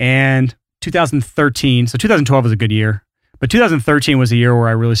 And 2013, so 2012 was a good year, but 2013 was the year where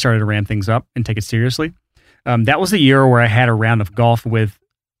I really started to ramp things up and take it seriously. That was the year where I had a round of golf with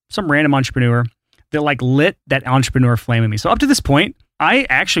some random entrepreneur that like lit that entrepreneur flame in me. So up to this point, I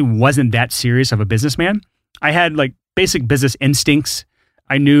actually wasn't that serious of a businessman. I had like basic business instincts.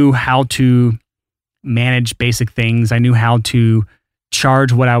 I knew how to manage basic things. I knew how to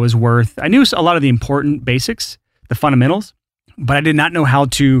charge what I was worth. I knew a lot of the important basics, the fundamentals, but I did not know how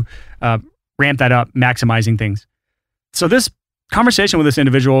to ramp that up, maximizing things. So this conversation with this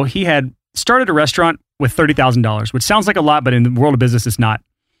individual, he had started a restaurant with $30,000, which sounds like a lot, but in the world of business, it's not.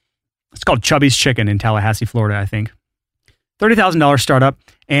 It's called Chubby's Chicken in Tallahassee, Florida, I think. $30,000 startup,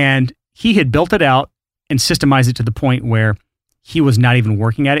 and he had built it out and systemized it to the point where he was not even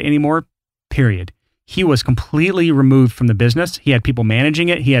working at it anymore, period. He was completely removed from the business. He had people managing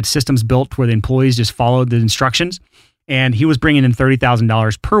it. He had systems built where the employees just followed the instructions, and he was bringing in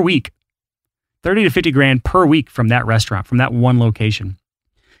 $30,000 per week, 30 to 50 grand per week from that restaurant, from that one location.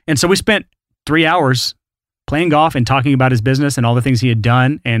 And so we spent 3 hours playing golf and talking about his business and all the things he had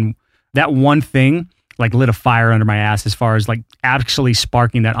done, and that one thing like lit a fire under my ass as far as like actually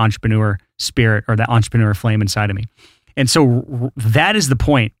sparking that entrepreneur spirit or that entrepreneur flame inside of me. And so that is the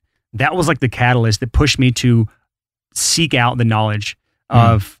point. That was like the catalyst that pushed me to seek out the knowledge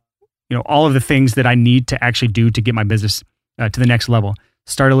of, all of the things that I need to actually do to get my business to the next level.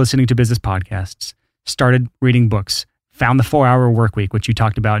 Started listening to business podcasts, started reading books, found the 4-Hour Workweek, which you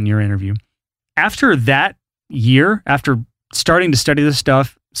talked about in your interview. After that year, after starting to study this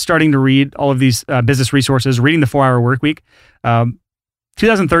stuff, starting to read all of these business resources, reading the 4-Hour Workweek,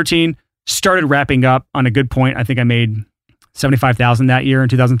 2013 started wrapping up on a good point. I think I made $75,000 that year in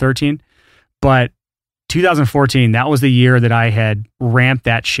 2013, but 2014, that was the year that I had ramped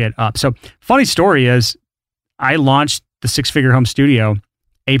that shit up. So funny story is I launched the Six Figure Home Studio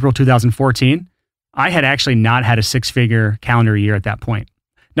April 2014. I had actually not had a 6-figure calendar year at that point.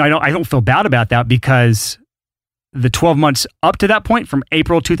 Now, I don't feel bad about that because the 12 months up to that point, from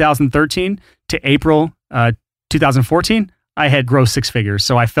April 2013 to April 2014, I had grossed 6 figures.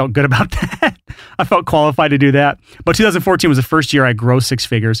 So I felt good about that. I felt qualified to do that. But 2014 was the first year I grossed 6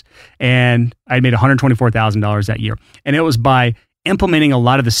 figures, and I made $124,000 that year. And it was by implementing a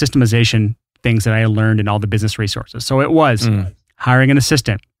lot of the systemization things that I had learned in all the business resources. So it was hiring an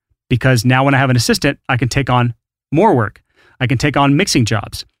assistant, because now when I have an assistant, I can take on more work. I can take on mixing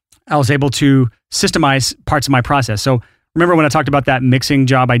jobs. I was able to systemize parts of my process. So remember when I talked about that mixing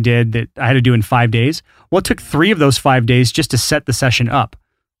job I did that I had to do in 5 days? Well, it took 3 of those 5 days just to set the session up.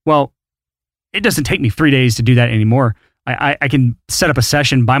 Well, it doesn't take me 3 days to do that anymore. I can set up a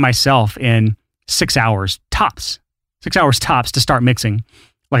session by myself in 6 hours tops. 6 hours tops to start mixing,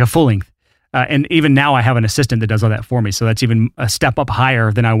 like a full length. And even now I have an assistant that does all that for me. So that's even a step up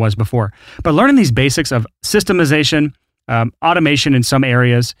higher than I was before. But learning these basics of systemization, automation in some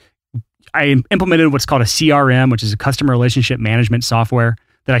areas, I implemented what's called a CRM, which is a customer relationship management software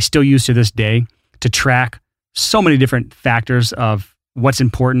that I still use to this day to track so many different factors of what's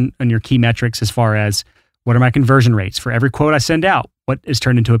important in your key metrics, as far as what are my conversion rates for every quote I send out, what is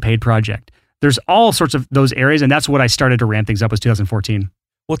turned into a paid project. There's all sorts of those areas, and that's what I started to ramp things up was 2014.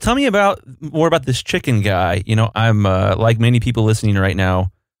 Well, tell me more about this chicken guy. You know, I'm like many people listening right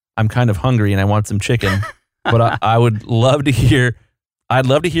now, I'm kind of hungry and I want some chicken, but I would love to hear. I'd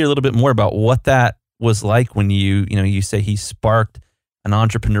love to hear a little bit more about what that was like when you say he sparked an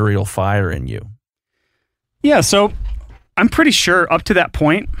entrepreneurial fire in you. Yeah, so I'm pretty sure up to that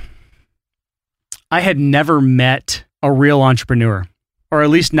point, I had never met a real entrepreneur, or at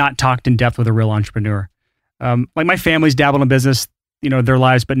least not talked in depth with a real entrepreneur. Like my family's dabbled in business, their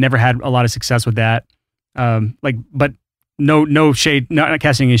lives, but never had a lot of success with that. But no shade, not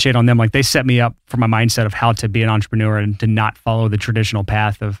casting any shade on them. Like they set me up for my mindset of how to be an entrepreneur and to not follow the traditional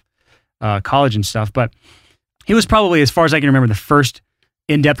path of college and stuff. But he was probably, as far as I can remember, the first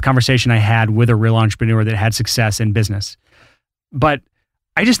in-depth conversation I had with a real entrepreneur that had success in business. But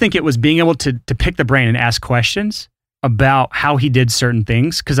I just think it was being able to pick the brain and ask questions about how he did certain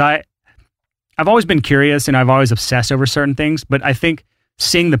things. Because I've always been curious and I've always obsessed over certain things, but I think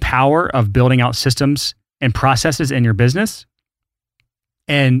seeing the power of building out systems and processes in your business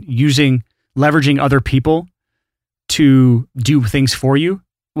and leveraging other people to do things for you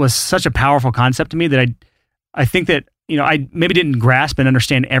was such a powerful concept to me that I think that, I maybe didn't grasp and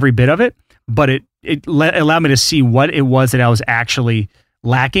understand every bit of it, but it allowed me to see what it was that I was actually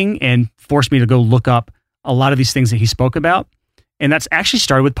lacking and forced me to go look up a lot of these things that he spoke about. And that's actually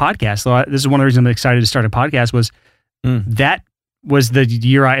started with podcasts. So this is one of the reasons I'm excited to start a podcast was that was the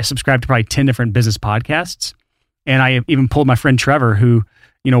year I subscribed to probably 10 different business podcasts. And I even pulled my friend Trevor, who,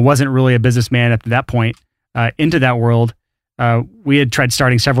 wasn't really a businessman at that point, into that world. We had tried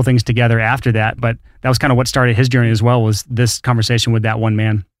starting several things together after that, but that was kind of what started his journey as well, was this conversation with that one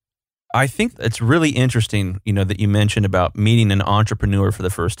man. I think it's really interesting, that you mentioned about meeting an entrepreneur for the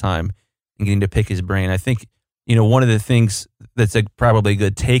first time and getting to pick his brain. I think, one of the things that's probably a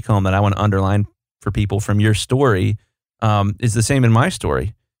good take home that I want to underline for people from your story is the same in my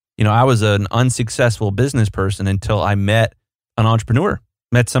story. I was an unsuccessful business person until I met an entrepreneur,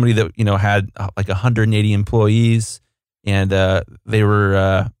 met somebody that, had like 180 employees, and they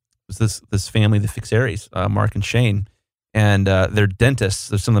were, it was this family, the Fixeris, Mark and Shane. And they're dentists.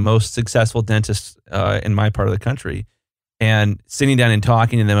 They're some of the most successful dentists in my part of the country. And sitting down and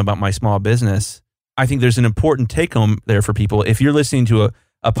talking to them about my small business, I think there's an important take home there for people. If you're listening to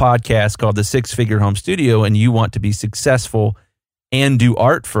a podcast called The Six Figure Home Studio and you want to be successful and do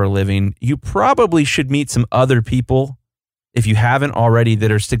art for a living, you probably should meet some other people, if you haven't already,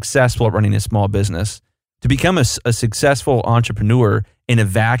 that are successful at running a small business. To become a successful entrepreneur in a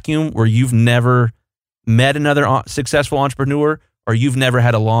vacuum where you've never met another successful entrepreneur, or you've never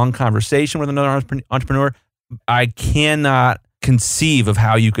had a long conversation with another entrepreneur, I cannot conceive of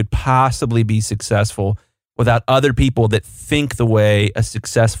how you could possibly be successful without other people that think the way a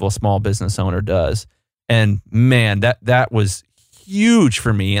successful small business owner does. And man, that was huge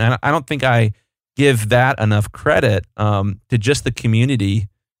for me. And I don't think I give that enough credit to just the community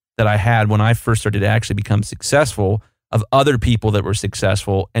that I had when I first started to actually become successful, of other people that were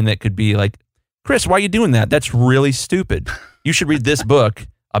successful and that could be like, Chris, why are you doing that? That's really stupid. You should read this book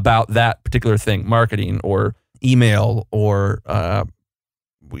about that particular thing, marketing or email or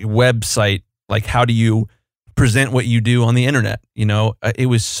website. Like, how do you present what you do on the internet? It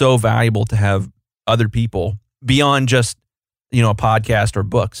was so valuable to have other people beyond just, a podcast or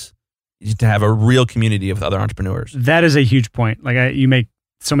books, to have a real community of other entrepreneurs. That is a huge point. Like you make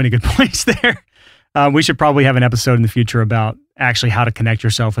so many good points there. We should probably have an episode in the future about actually how to connect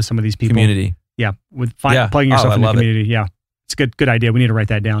yourself with some of these people. Community. Yeah, plugging yourself in the community. It. Yeah, it's a good idea. We need to write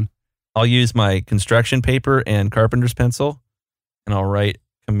that down. I'll use my construction paper and carpenter's pencil, and I'll write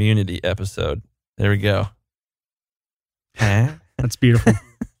community episode. There we go. That's beautiful.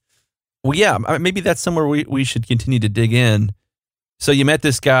 Well, yeah, maybe that's somewhere we should continue to dig in So you met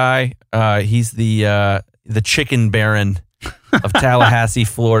this guy. He's the chicken baron of Tallahassee,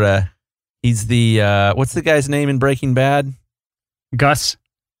 Florida. He's the what's the guy's name in Breaking Bad? Gus,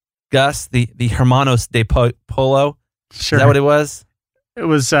 the Hermanos de Polo. sure. Is that what it was? It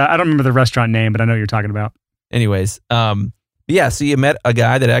was, I don't remember the restaurant name, but I know what you're talking about. Anyways, yeah, so you met a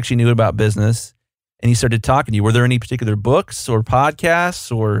guy that actually knew about business, and he started talking to you. Were there any particular books or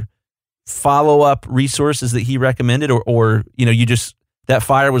podcasts or follow-up resources that he recommended, or you just, that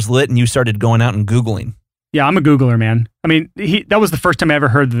fire was lit and you started going out and Googling? Yeah, I'm a Googler, man. I mean, that was the first time I ever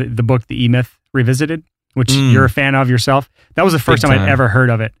heard the book, The E-Myth Revisited, which you're a fan of yourself. That was the first time I'd ever heard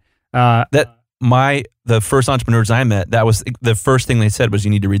of it. The first entrepreneurs I met, that was the first thing they said was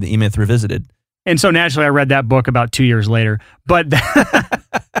you need to read The E-Myth Revisited. And so naturally, I read that book about 2 years later. But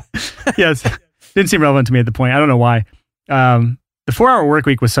yes, didn't seem relevant to me at the point. I don't know why. The 4-Hour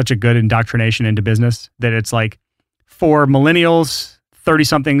Workweek was such a good indoctrination into business that it's like for millennials,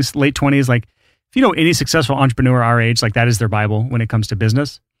 30-somethings, late 20s, like if you know any successful entrepreneur our age, like that is their Bible when it comes to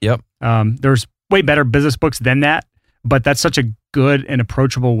business. Yep. There's way better business books than that, but that's such a good and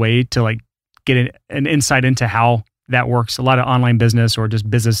approachable way to like get an insight into how that works. A lot of online business or just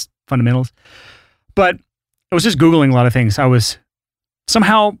business fundamentals. But I was just Googling a lot of things. I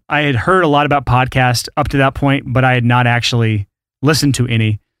had heard a lot about podcasts up to that point, but I had not actually listened to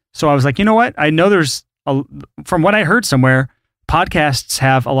any. So I was like, you know what? I know from what I heard somewhere, podcasts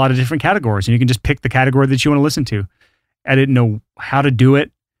have a lot of different categories and you can just pick the category that you want to listen to. I didn't know how to do it.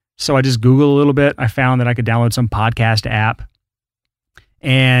 So I just Googled a little bit. I found that I could download some podcast app.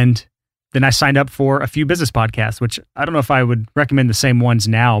 And then I signed up for a few business podcasts, which I don't know if I would recommend the same ones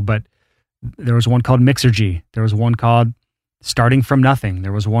now, but there was one called Mixergy. There was one called Starting From Nothing.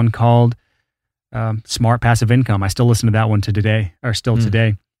 There was one called Smart Passive Income. I still listen to that one today.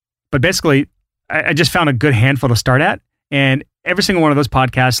 But basically, I just found a good handful to start at. And every single one of those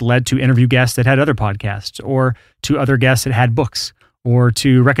podcasts led to interview guests that had other podcasts, or to other guests that had books, or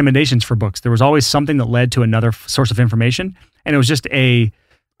to recommendations for books. There was always something that led to another source of information. And it was just a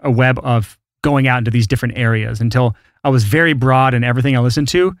web of going out into these different areas until I was very broad in everything I listened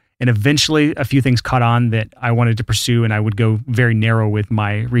to. And eventually a few things caught on that I wanted to pursue, and I would go very narrow with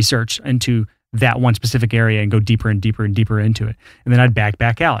my research into that one specific area and go deeper and deeper and deeper into it. And then I'd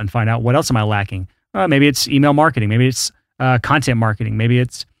back out and find out, what else am I lacking? Maybe it's email marketing. Maybe it's content marketing. Maybe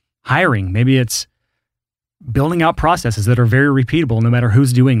it's hiring. Maybe it's building out processes that are very repeatable no matter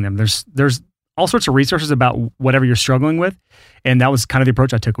who's doing them. There's all sorts of resources about whatever you're struggling with. And that was kind of the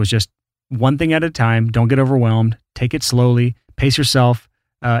approach I took, was just one thing at a time. Don't get overwhelmed. Take it slowly. Pace yourself.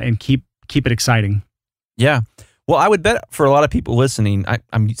 And keep it exciting. Yeah. Well, I would bet for a lot of people listening,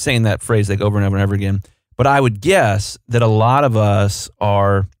 I'm saying that phrase like over and over and over again, but I would guess that a lot of us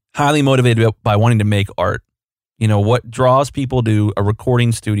are highly motivated by wanting to make art. What draws people to a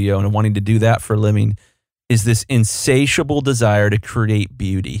recording studio and wanting to do that for a living is this insatiable desire to create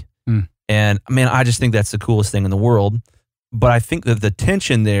beauty. And man, I just think that's the coolest thing in the world. But I think that the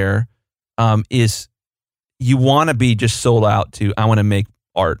tension there is you want to be just sold out to, I want to make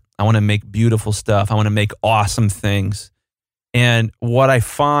art. I want to make beautiful stuff. I want to make awesome things. And what I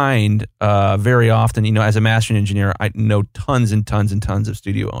find very often, as a mastering engineer, I know tons and tons and tons of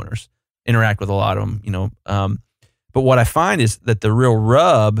studio owners, interact with a lot of them, but what I find is that the real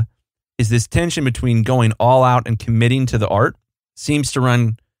rub is this tension between going all out and committing to the art seems to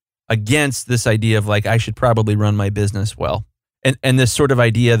run against this idea of like, I should probably run my business well. And this sort of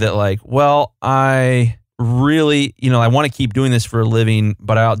idea that like, well, I really, I want to keep doing this for a living,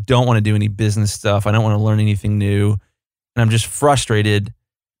 but I don't want to do any business stuff. I don't want to learn anything new. And I'm just frustrated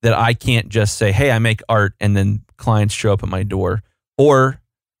that I can't just say, hey, I make art, and then clients show up at my door. Or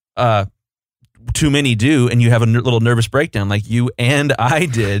too many do, and you have a little nervous breakdown like you and I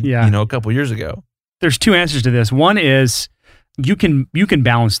did, a couple years ago. There's two answers to this. One is you can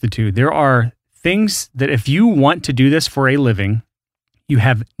balance the two. There are things that if you want to do this for a living, you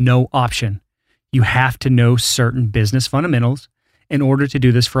have no option. You have to know certain business fundamentals in order to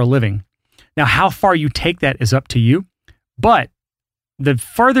do this for a living. Now, how far you take that is up to you, but the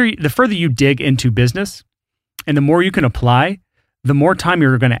further you dig into business and the more you can apply, the more time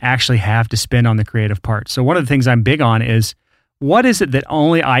you're going to actually have to spend on the creative part. So one of the things I'm big on is, what is it that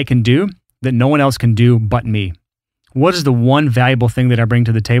only I can do that no one else can do but me? What is the one valuable thing that I bring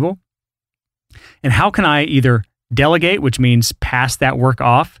to the table? And how can I either delegate, which means pass that work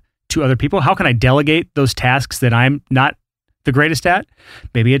off to other people? How can I delegate those tasks that I'm not the greatest at?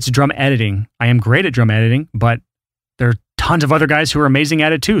 Maybe it's drum editing. I am great at drum editing, but there are tons of other guys who are amazing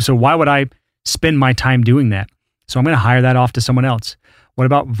at it too. So why would I spend my time doing that? So I'm going to hire that off to someone else. What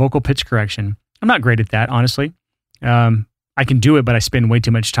about vocal pitch correction? I'm not great at that, honestly. I can do it, but I spend way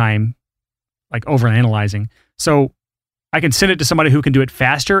too much time like overanalyzing. So I can send it to somebody who can do it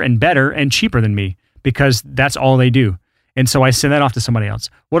faster and better and cheaper than me because that's all they do. And so I send that off to somebody else.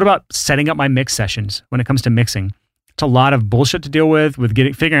 What about setting up my mix sessions when it comes to mixing? It's a lot of bullshit to deal with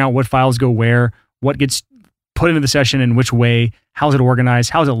figuring out what files go where, what gets put into the session in which way, how's it organized,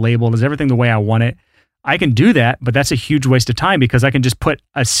 how's it labeled, is everything the way I want it? I can do that, but that's a huge waste of time because I can just put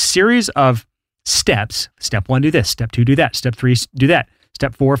a series of steps. Step 1, do this. Step 2, do that. Step 3, do that.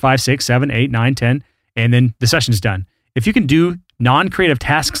 Step 4, 5, 6, 7, 8, 9, 10, and then the session's done. If you can do non-creative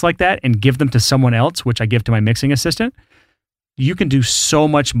tasks like that and give them to someone else, which I give to my mixing assistant, you can do so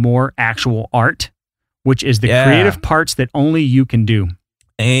much more actual art, which is the creative parts that only you can do.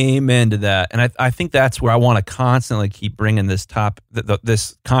 Amen to that. And I think that's where I want to constantly keep bringing this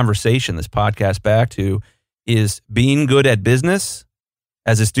this conversation, this podcast back to, is being good at business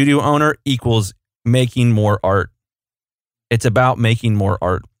as a studio owner equals making more art. It's about making more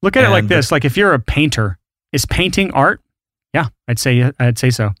art. Look at it like this. Like if you're a painter, is painting art? Yeah, I'd say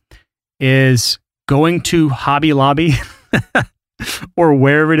so. Is going to Hobby Lobby or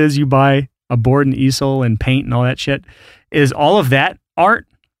wherever it is you buy a board and easel and paint and all that shit, is all of that art?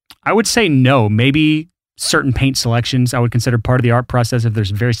 I would say no. Maybe certain paint selections I would consider part of the art process if there's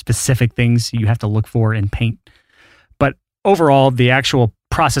very specific things you have to look for in paint. But overall, the actual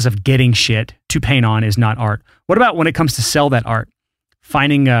process of getting shit to paint on is not art. What about when it comes to sell that art?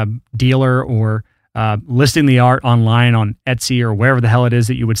 Finding a dealer or listing the art online on Etsy or wherever the hell it is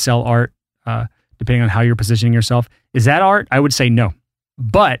that you would sell art, depending on how you're positioning yourself. Is that art? I would say no.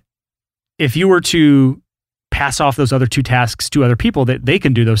 But if you were to pass off those other 2 tasks to other people that they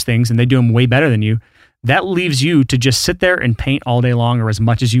can do those things and they do them way better than you, that leaves you to just sit there and paint all day long or as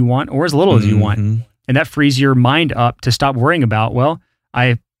much as you want or as little as you want. And that frees your mind up to stop worrying about, well,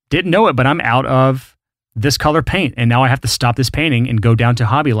 I didn't know it, but I'm out of this color paint and now I have to stop this painting and go down to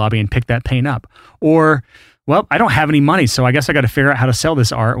Hobby Lobby and pick that paint up. Or, well, I don't have any money, so I guess I got to figure out how to sell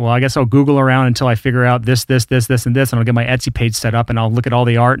this art. Well, I guess I'll Google around until I figure out this, and this, and I'll get my Etsy page set up and I'll look at all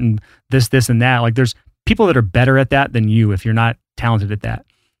the art and this, and that. Like there's people that are better at that than you if you're not talented at that.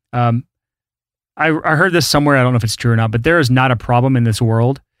 I heard this somewhere, I don't know if it's true or not, but there is not a problem in this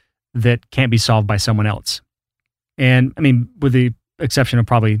world that can't be solved by someone else. And I mean, with the exception of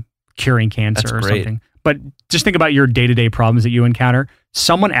probably curing cancer or something. But just think about your day-to-day problems that you encounter.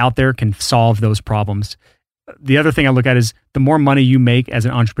 Someone out there can solve those problems. The other thing I look at is the more money you make as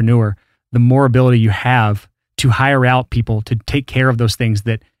an entrepreneur, the more ability you have to hire out people to take care of those things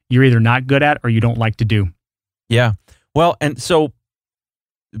that you're either not good at or you don't like to do. Yeah. Well, and so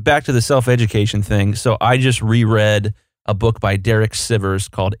back to the self-education thing. So I just reread a book by Derek Sivers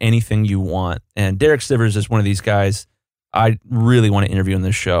called Anything You Want. And Derek Sivers is one of these guys I really want to interview on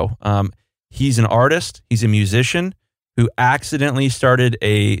this show. He's an artist. He's a musician who accidentally started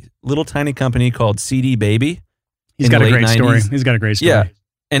a little tiny company called CD Baby. He's got a great story. He's got a great story. Yeah,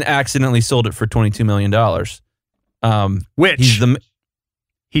 and accidentally sold it for $22 million. Which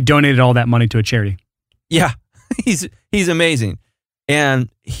he donated all that money to a charity. Yeah, he's amazing. And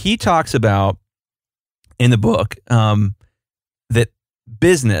he talks about in the book that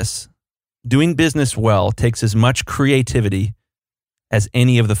doing business well takes as much creativity as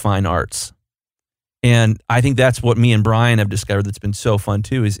any of the fine arts. And I think that's what me and Brian have discovered that's been so fun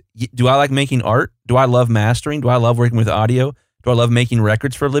too, is do I like making art? Do I love mastering? Do I love working with audio? Do I love making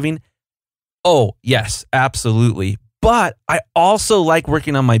records for a living? Oh, yes, absolutely. But I also like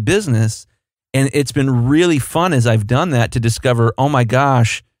working on my business, and it's been really fun as I've done that to discover, oh my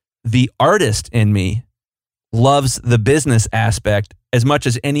gosh, the artist in me loves the business aspect as much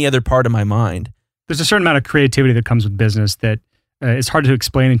as any other part of my mind. There's a certain amount of creativity that comes with business that it's hard to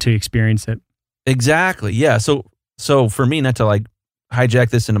explain until you experience it. Exactly. Yeah. So for me, not to like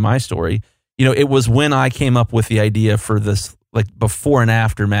hijack this into my story, it was when I came up with the idea for this like before and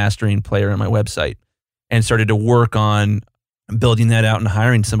after mastering player on my website and started to work on building that out and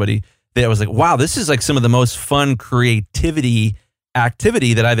hiring somebody that was like, wow, this is like some of the most fun creativity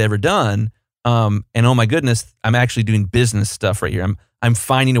activity that I've ever done. And oh my goodness, I'm actually doing business stuff right here. I'm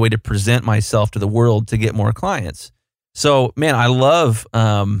finding a way to present myself to the world to get more clients. So man, I love,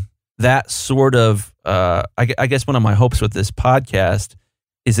 that sort of, I guess one of my hopes with this podcast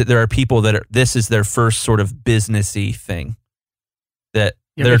is that there are people that this is their first sort of businessy thing that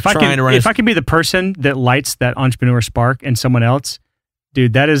they're trying to run. If I can be the person that lights that entrepreneur spark in someone else,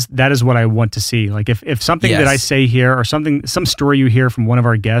 dude, that is what I want to see. Like if something that I say here or some story you hear from one of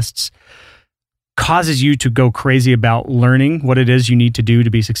our guests causes you to go crazy about learning what it is you need to do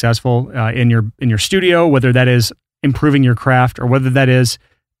to be successful in your studio, whether that is improving your craft or whether that is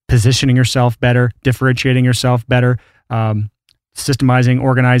positioning yourself better, differentiating yourself better, systemizing,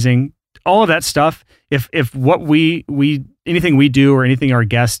 organizing, all of that stuff. If what we anything we do or anything our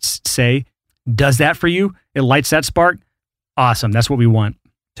guests say does that for you, it lights that spark. Awesome. That's what we want.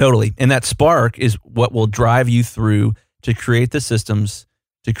 Totally. And that spark is what will drive you through to create the systems,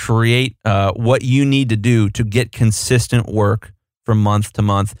 to create what you need to do to get consistent work from month to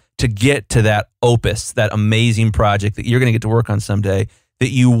month, to get to that opus, that amazing project that you're going to get to work on someday that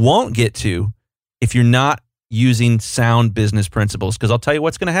you won't get to if you're not using sound business principles. Because I'll tell you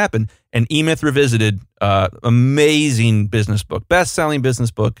what's going to happen. And E-Myth Revisited, amazing business book, best-selling business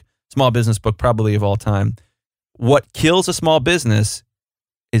book, small business book probably of all time. What kills a small business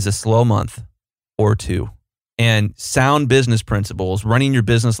is a slow month or two. And sound business principles, running your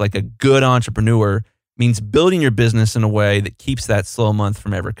business like a good entrepreneur, means building your business in a way that keeps that slow month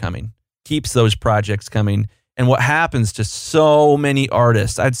from ever coming, keeps those projects coming. And what happens to so many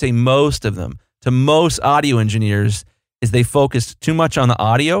artists, I'd say most of them, to most audio engineers, is they focused too much on the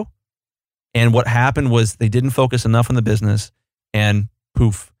audio. And what happened was they didn't focus enough on the business, and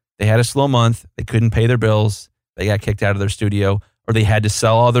poof, they had a slow month. They couldn't pay their bills. They got kicked out of their studio, or they had to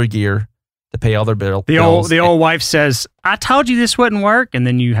sell all their gear to pay all their bills. The old wife says, "I told you this wouldn't work," and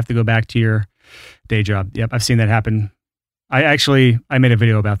then you have to go back to your day job. Yep, I've seen that happen. I made a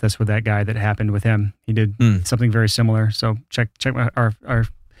video about this with that guy that happened with him. He did something very similar. So check our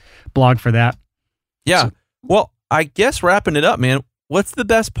blog for that. Yeah. Well, I guess wrapping it up, man, what's the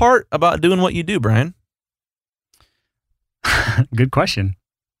best part about doing what you do, Brian? Good question.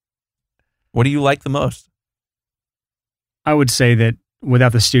 What do you like the most? I would say that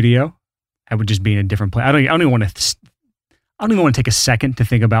without the studio, I would just be in a different place. I don't even want to take a second to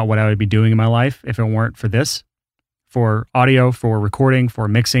think about what I would be doing in my life if it weren't for this, for audio, for recording, for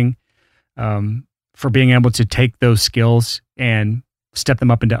mixing, for being able to take those skills and step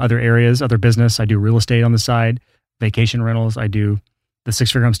them up into other areas, other business. I do real estate on the side, vacation rentals. I do the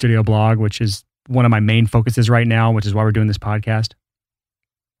Six Figure Home Studio blog, which is one of my main focuses right now, which is why we're doing this podcast.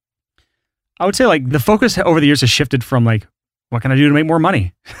 I would say like the focus over the years has shifted from like, what can I do to make more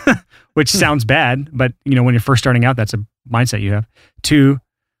money? Which sounds bad, but you know, when you're first starting out, that's a mindset you have. To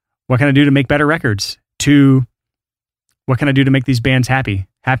what can I do to make better records? To what can I do to make these bands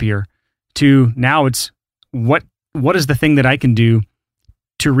happier? To now it's what is the thing that I can do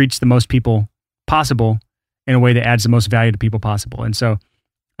to reach the most people possible in a way that adds the most value to people possible. And so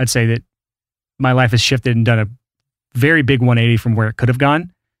I'd say that my life has shifted and done a very big 180 from where it could have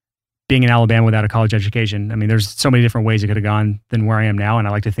gone. Being in Alabama without a college education. I mean, there's so many different ways it could have gone than where I am now. And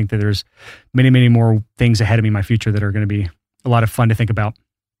I like to think that there's many, many more things ahead of me in my future that are going to be a lot of fun to think about.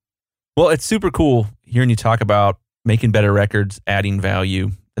 Well, it's super cool hearing you talk about making better records, adding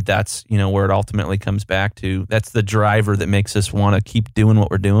value. That's, you know, where it ultimately comes back to. That's the driver that makes us want to keep doing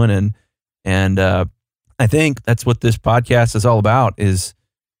what we're doing. And I think that's what this podcast is all about is,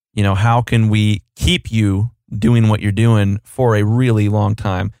 you know, how can we keep you doing what you're doing for a really long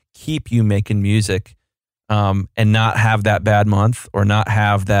time? Keep you making music and not have that bad month or not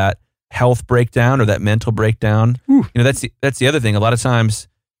have that health breakdown or that mental breakdown. Ooh. You know, that's the other thing. A lot of times,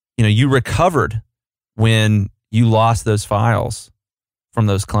 you know, you recovered when you lost those files from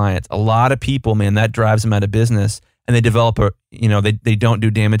those clients. A lot of people, man, that drives them out of business and they develop they don't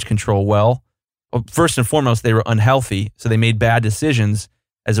do damage control well. First and foremost, they were unhealthy. So they made bad decisions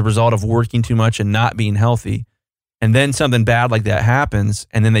as a result of working too much and not being healthy. And then something bad like that happens,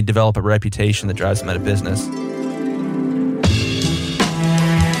 and then they develop a reputation that drives them out of business.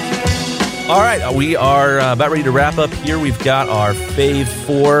 All right, we are about ready to wrap up here. We've got our famous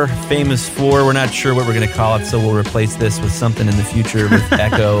four. We're not sure what we're going to call it, so we'll replace this with something in the future with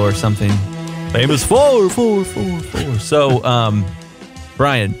Echo or something. Famous four. So,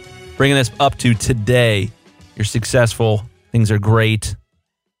 Brian, bringing us up to today. You're successful. Things are great.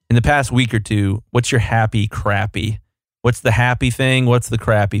 In the past week or two, what's your happy crappy? What's the happy thing? What's the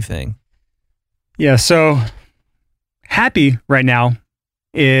crappy thing? Yeah, so happy right now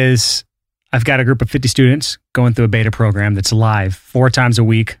is I've got a group of 50 students going through a beta program that's live 4 times a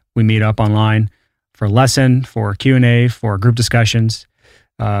week. We meet up online for a lesson, for Q&A, for group discussions.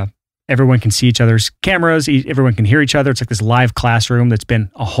 Everyone can see each other's cameras. Everyone can hear each other. It's like this live classroom that's been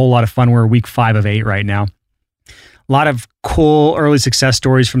a whole lot of fun. We're week 5 of 8 right now. A lot of cool early success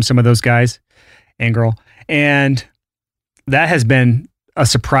stories from some of those guys and girl. And that has been a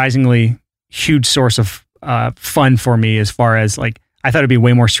surprisingly huge source of fun for me as far as like, I thought it'd be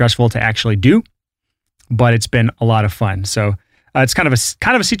way more stressful to actually do, but it's been a lot of fun. So it's kind of a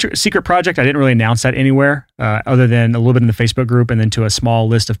secret project. I didn't really announce that anywhere other than a little bit in the Facebook group and then to a small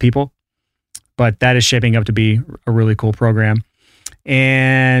list of people. But that is shaping up to be a really cool program.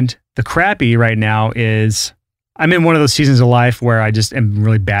 And the crappy right now is I'm in one of those seasons of life where I just am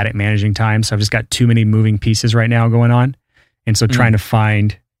really bad at managing time. So I've just got too many moving pieces right now going on. And so trying to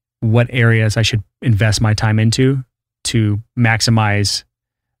find what areas I should invest my time into to maximize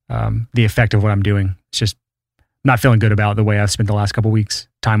the effect of what I'm doing. It's just not feeling good about the way I've spent the last couple of weeks,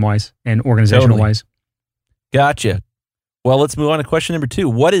 time-wise and organizational-wise. Gotcha. Well, let's move on to question number 2.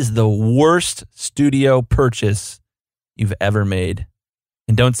 What is the worst studio purchase you've ever made?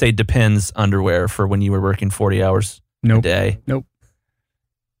 And don't say Depends underwear for when you were working 40 hours a day. Nope.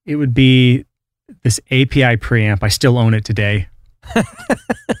 It would be this API preamp. I still own it today. I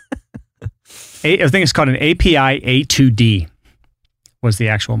think it's called an API A2D was the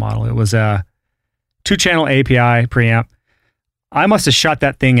actual model. It was a 2-channel API preamp. I must have shot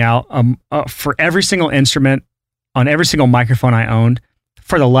that thing out for every single instrument on every single microphone I owned.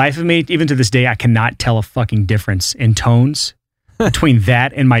 For the life of me, even to this day, I cannot tell a fucking difference in tones between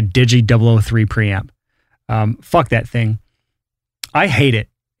that and my Digi 003 preamp. Fuck that thing. I hate it.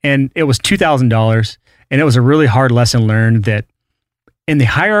 And it was $2,000. And it was a really hard lesson learned that in the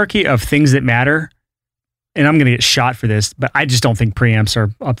hierarchy of things that matter, and I'm going to get shot for this, but I just don't think preamps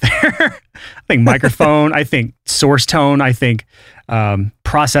are up there. I think microphone, I think source tone, I think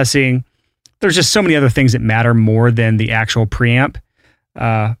processing. There's just so many other things that matter more than the actual preamp.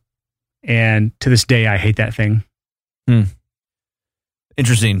 And to this day, I hate that thing.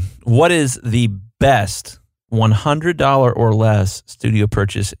 Interesting. What is the best $100 or less studio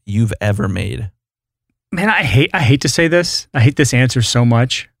purchase you've ever made? Man, I hate to say this. I hate this answer so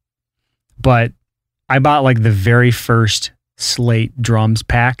much, but I bought like the very first Slate drums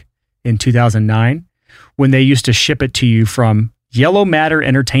pack in 2009 when they used to ship it to you from Yellow Matter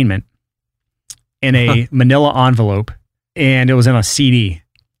Entertainment in a manila envelope, and it was in a CD.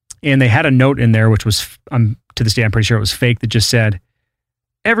 And they had a note in there, which was, to this day, I'm pretty sure it was fake, that just said,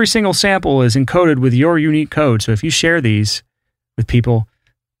 every single sample is encoded with your unique code. So if you share these with people,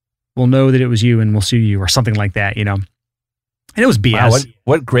 we'll know that it was you and we'll sue you or something like that, you know? And it was BS. Wow,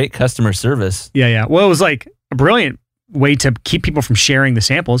 what great customer service. Yeah. Well, it was like a brilliant way to keep people from sharing the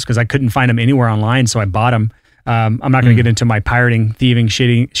samples because I couldn't find them anywhere online. So I bought them. I'm not going to get into my pirating, thieving,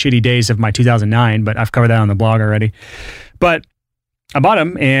 shitty days of my 2009, but I've covered that on the blog already. But I bought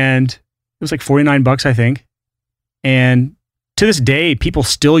them and it was like $49, I think. And to this day, people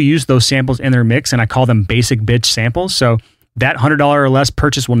still use those samples in their mix, and I call them basic bitch samples. So that $100 or less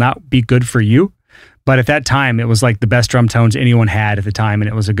purchase will not be good for you. But at that time, it was like the best drum tones anyone had at the time, and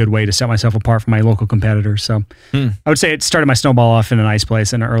it was a good way to set myself apart from my local competitors. So I would say it started my snowball off in a nice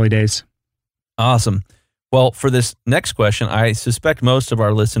place in the early days. Awesome. Well, for this next question, I suspect most of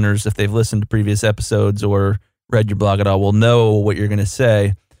our listeners, if they've listened to previous episodes or read your blog at all, will know what you're going to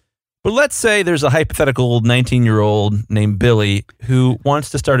say. But let's say there's a hypothetical 19-year-old named Billy who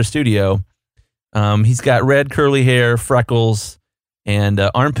wants to start a studio. He's got red curly hair, freckles, and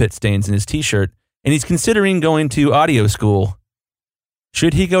armpit stains in his t-shirt, and he's considering going to audio school.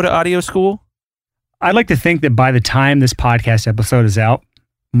 Should he go to audio school? I'd like to think that by the time this podcast episode is out,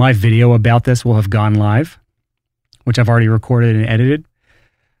 my video about this will have gone live, which I've already recorded and edited.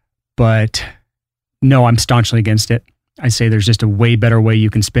 But no, I'm staunchly against it. I say there's just a way better way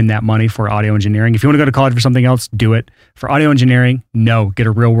you can spend that money for audio engineering. If you want to go to college for something else, do it. For audio engineering, no, get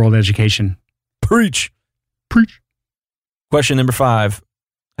a real world education. Preach. Question number 5.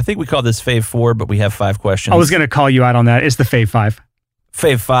 I think we call this Fave 4, but we have 5 questions. I was going to call you out on that. It's the Fave 5.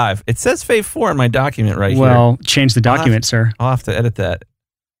 Fave 5. It says Fave 4 in my document right here. Well, change the document, sir. I'll have to edit that.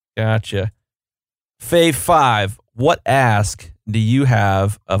 Gotcha. Fave 5. What ask do you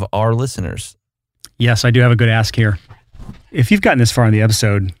have of our listeners? Yes, I do have a good ask here. If you've gotten this far in the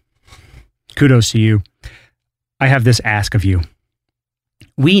episode, kudos to you. I have this ask of you.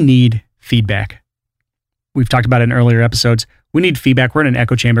 We need feedback. We've talked about it in earlier episodes. We need feedback. We're in an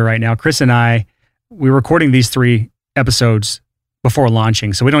echo chamber right now. Chris and I, we're recording these 3 episodes before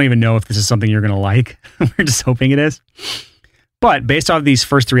launching, so we don't even know if this is something you're going to like. We're just hoping it is. But based off these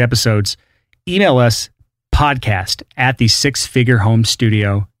first 3 episodes, email us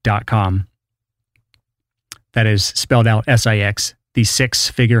podcast@the6figurehomestudio.com. That is spelled out SIX,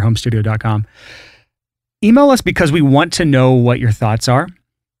 the6figurehomestudio.com. Email us because we want to know what your thoughts are.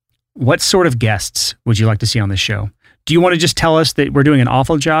 What sort of guests would you like to see on this show? Do you want to just tell us that we're doing an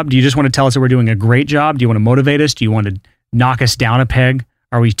awful job? Do you just want to tell us that we're doing a great job? Do you want to motivate us? Do you want to knock us down a peg?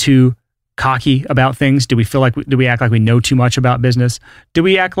 Are we too cocky about things? Do we act like we know too much about business? Do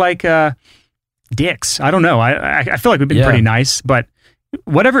we act like dicks? I don't know. I feel like we've been pretty nice, but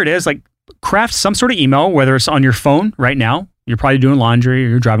whatever it is, like, craft some sort of email, whether it's on your phone right now. You're probably doing laundry or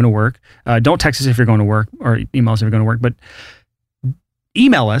you're driving to work. Don't text us if you're going to work, or email us if you're going to work, but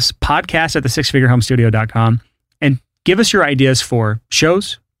email us podcast@the6figurehomestudio.com give us your ideas for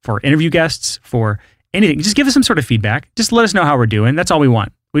shows, for interview guests, for anything. Just give us some sort of feedback. Just let us know how we're doing. That's all we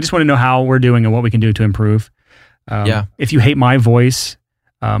want. We just want to know how we're doing and what we can do to improve. If you hate my voice,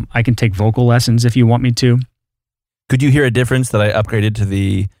 I can take vocal lessons if you want me to. Could you hear a difference that I upgraded to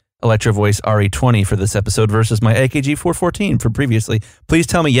the Electro Voice RE20 for this episode versus my AKG 414 for previously? Please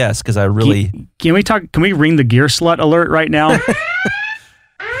tell me yes, because I really... Can we ring the Gear Slut alert right now?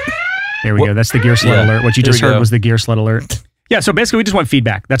 There we go. That's the Gear Slut alert. What you just heard was the Gear Slut alert. Yeah, so basically we just want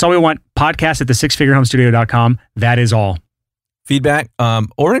feedback. That's all we want. Podcast at thesixfigurehomestudio.com. That is all. Feedback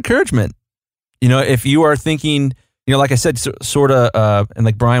or encouragement. If you are thinking, like I said, sort of, and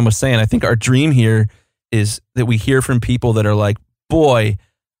like Brian was saying, I think our dream here is that we hear from people that are like, boy,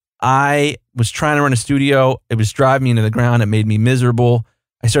 I was trying to run a studio. It was driving me into the ground. It made me miserable.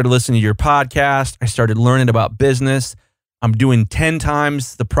 I started listening to your podcast. I started learning about business. I'm doing 10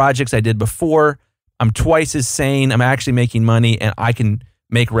 times the projects I did before. I'm twice as sane. I'm actually making money, and I can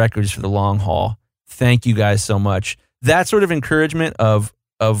make records for the long haul. Thank you guys so much. That sort of encouragement of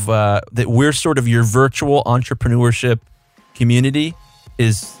that we're sort of your virtual entrepreneurship community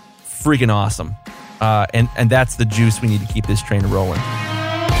is freaking awesome. And that's the juice we need to keep this train rolling.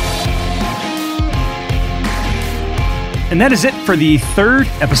 And that is it for the third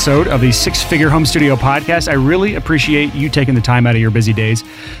episode of the Six Figure Home Studio podcast. I really appreciate you taking the time out of your busy days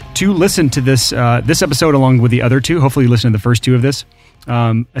to listen to this episode along with the other two. Hopefully you listened to the first two of this.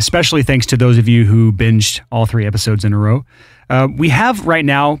 Especially thanks to those of you who binged all 3 episodes in a row. We have right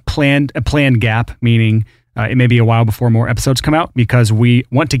now a planned gap, meaning it may be a while before more episodes come out because we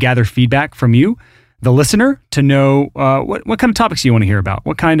want to gather feedback from you, the listener, to know what kind of topics you want to hear about,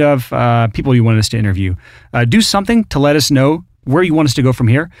 what kind of people you want us to interview. Do something to let us know where you want us to go from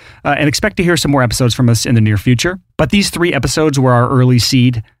here, and expect to hear some more episodes from us in the near future. But these 3 episodes were our early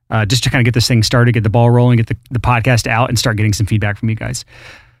seed, just to kind of get this thing started, get the ball rolling, get the podcast out, and start getting some feedback from you guys.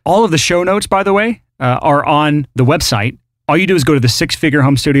 All of the show notes, by the way, are on the website. All you do is go to the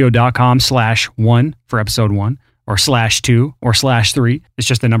sixfigurehomestudio.com/1 for episode 1, or /2, or /3. It's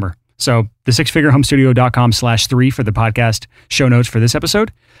just the number. So the sixfigurehomestudio.com/3 for the podcast show notes for this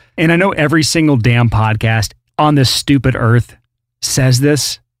episode. And I know every single damn podcast on this stupid earth says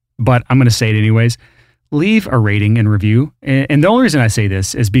this, but I'm going to say it anyways. Leave a rating and review. And the only reason I say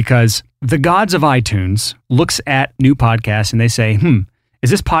this is because the gods of iTunes looks at new podcasts and they say, is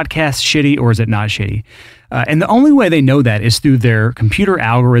this podcast shitty or is it not shitty? And the only way they know that is through their computer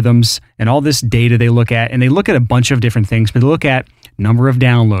algorithms and all this data they look at. And they look at a bunch of different things, but they look at number of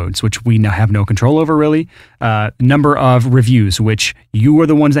downloads, which we now have no control over really, number of reviews, which you are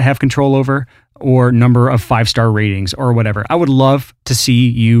the ones that have control over, or number of 5-star ratings or whatever. I would love to see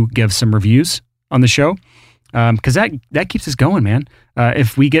you give some reviews on the show, because that keeps us going, man.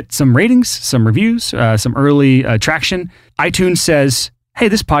 If we get some ratings, some reviews, some early traction, iTunes says, hey,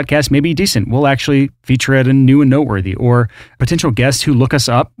 this podcast may be decent. We'll actually feature it in New and Noteworthy. Or potential guests who look us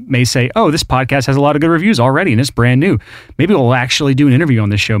up may say, oh, this podcast has a lot of good reviews already and it's brand new. Maybe we'll actually do an interview on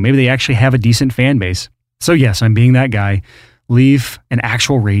this show. Maybe they actually have a decent fan base. So yes, I'm being that guy. Leave an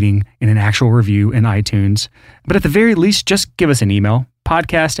actual rating and an actual review in iTunes. But at the very least, just give us an email,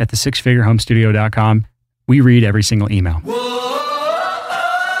 podcast@thesixfigurehomestudio.com. We read every single email.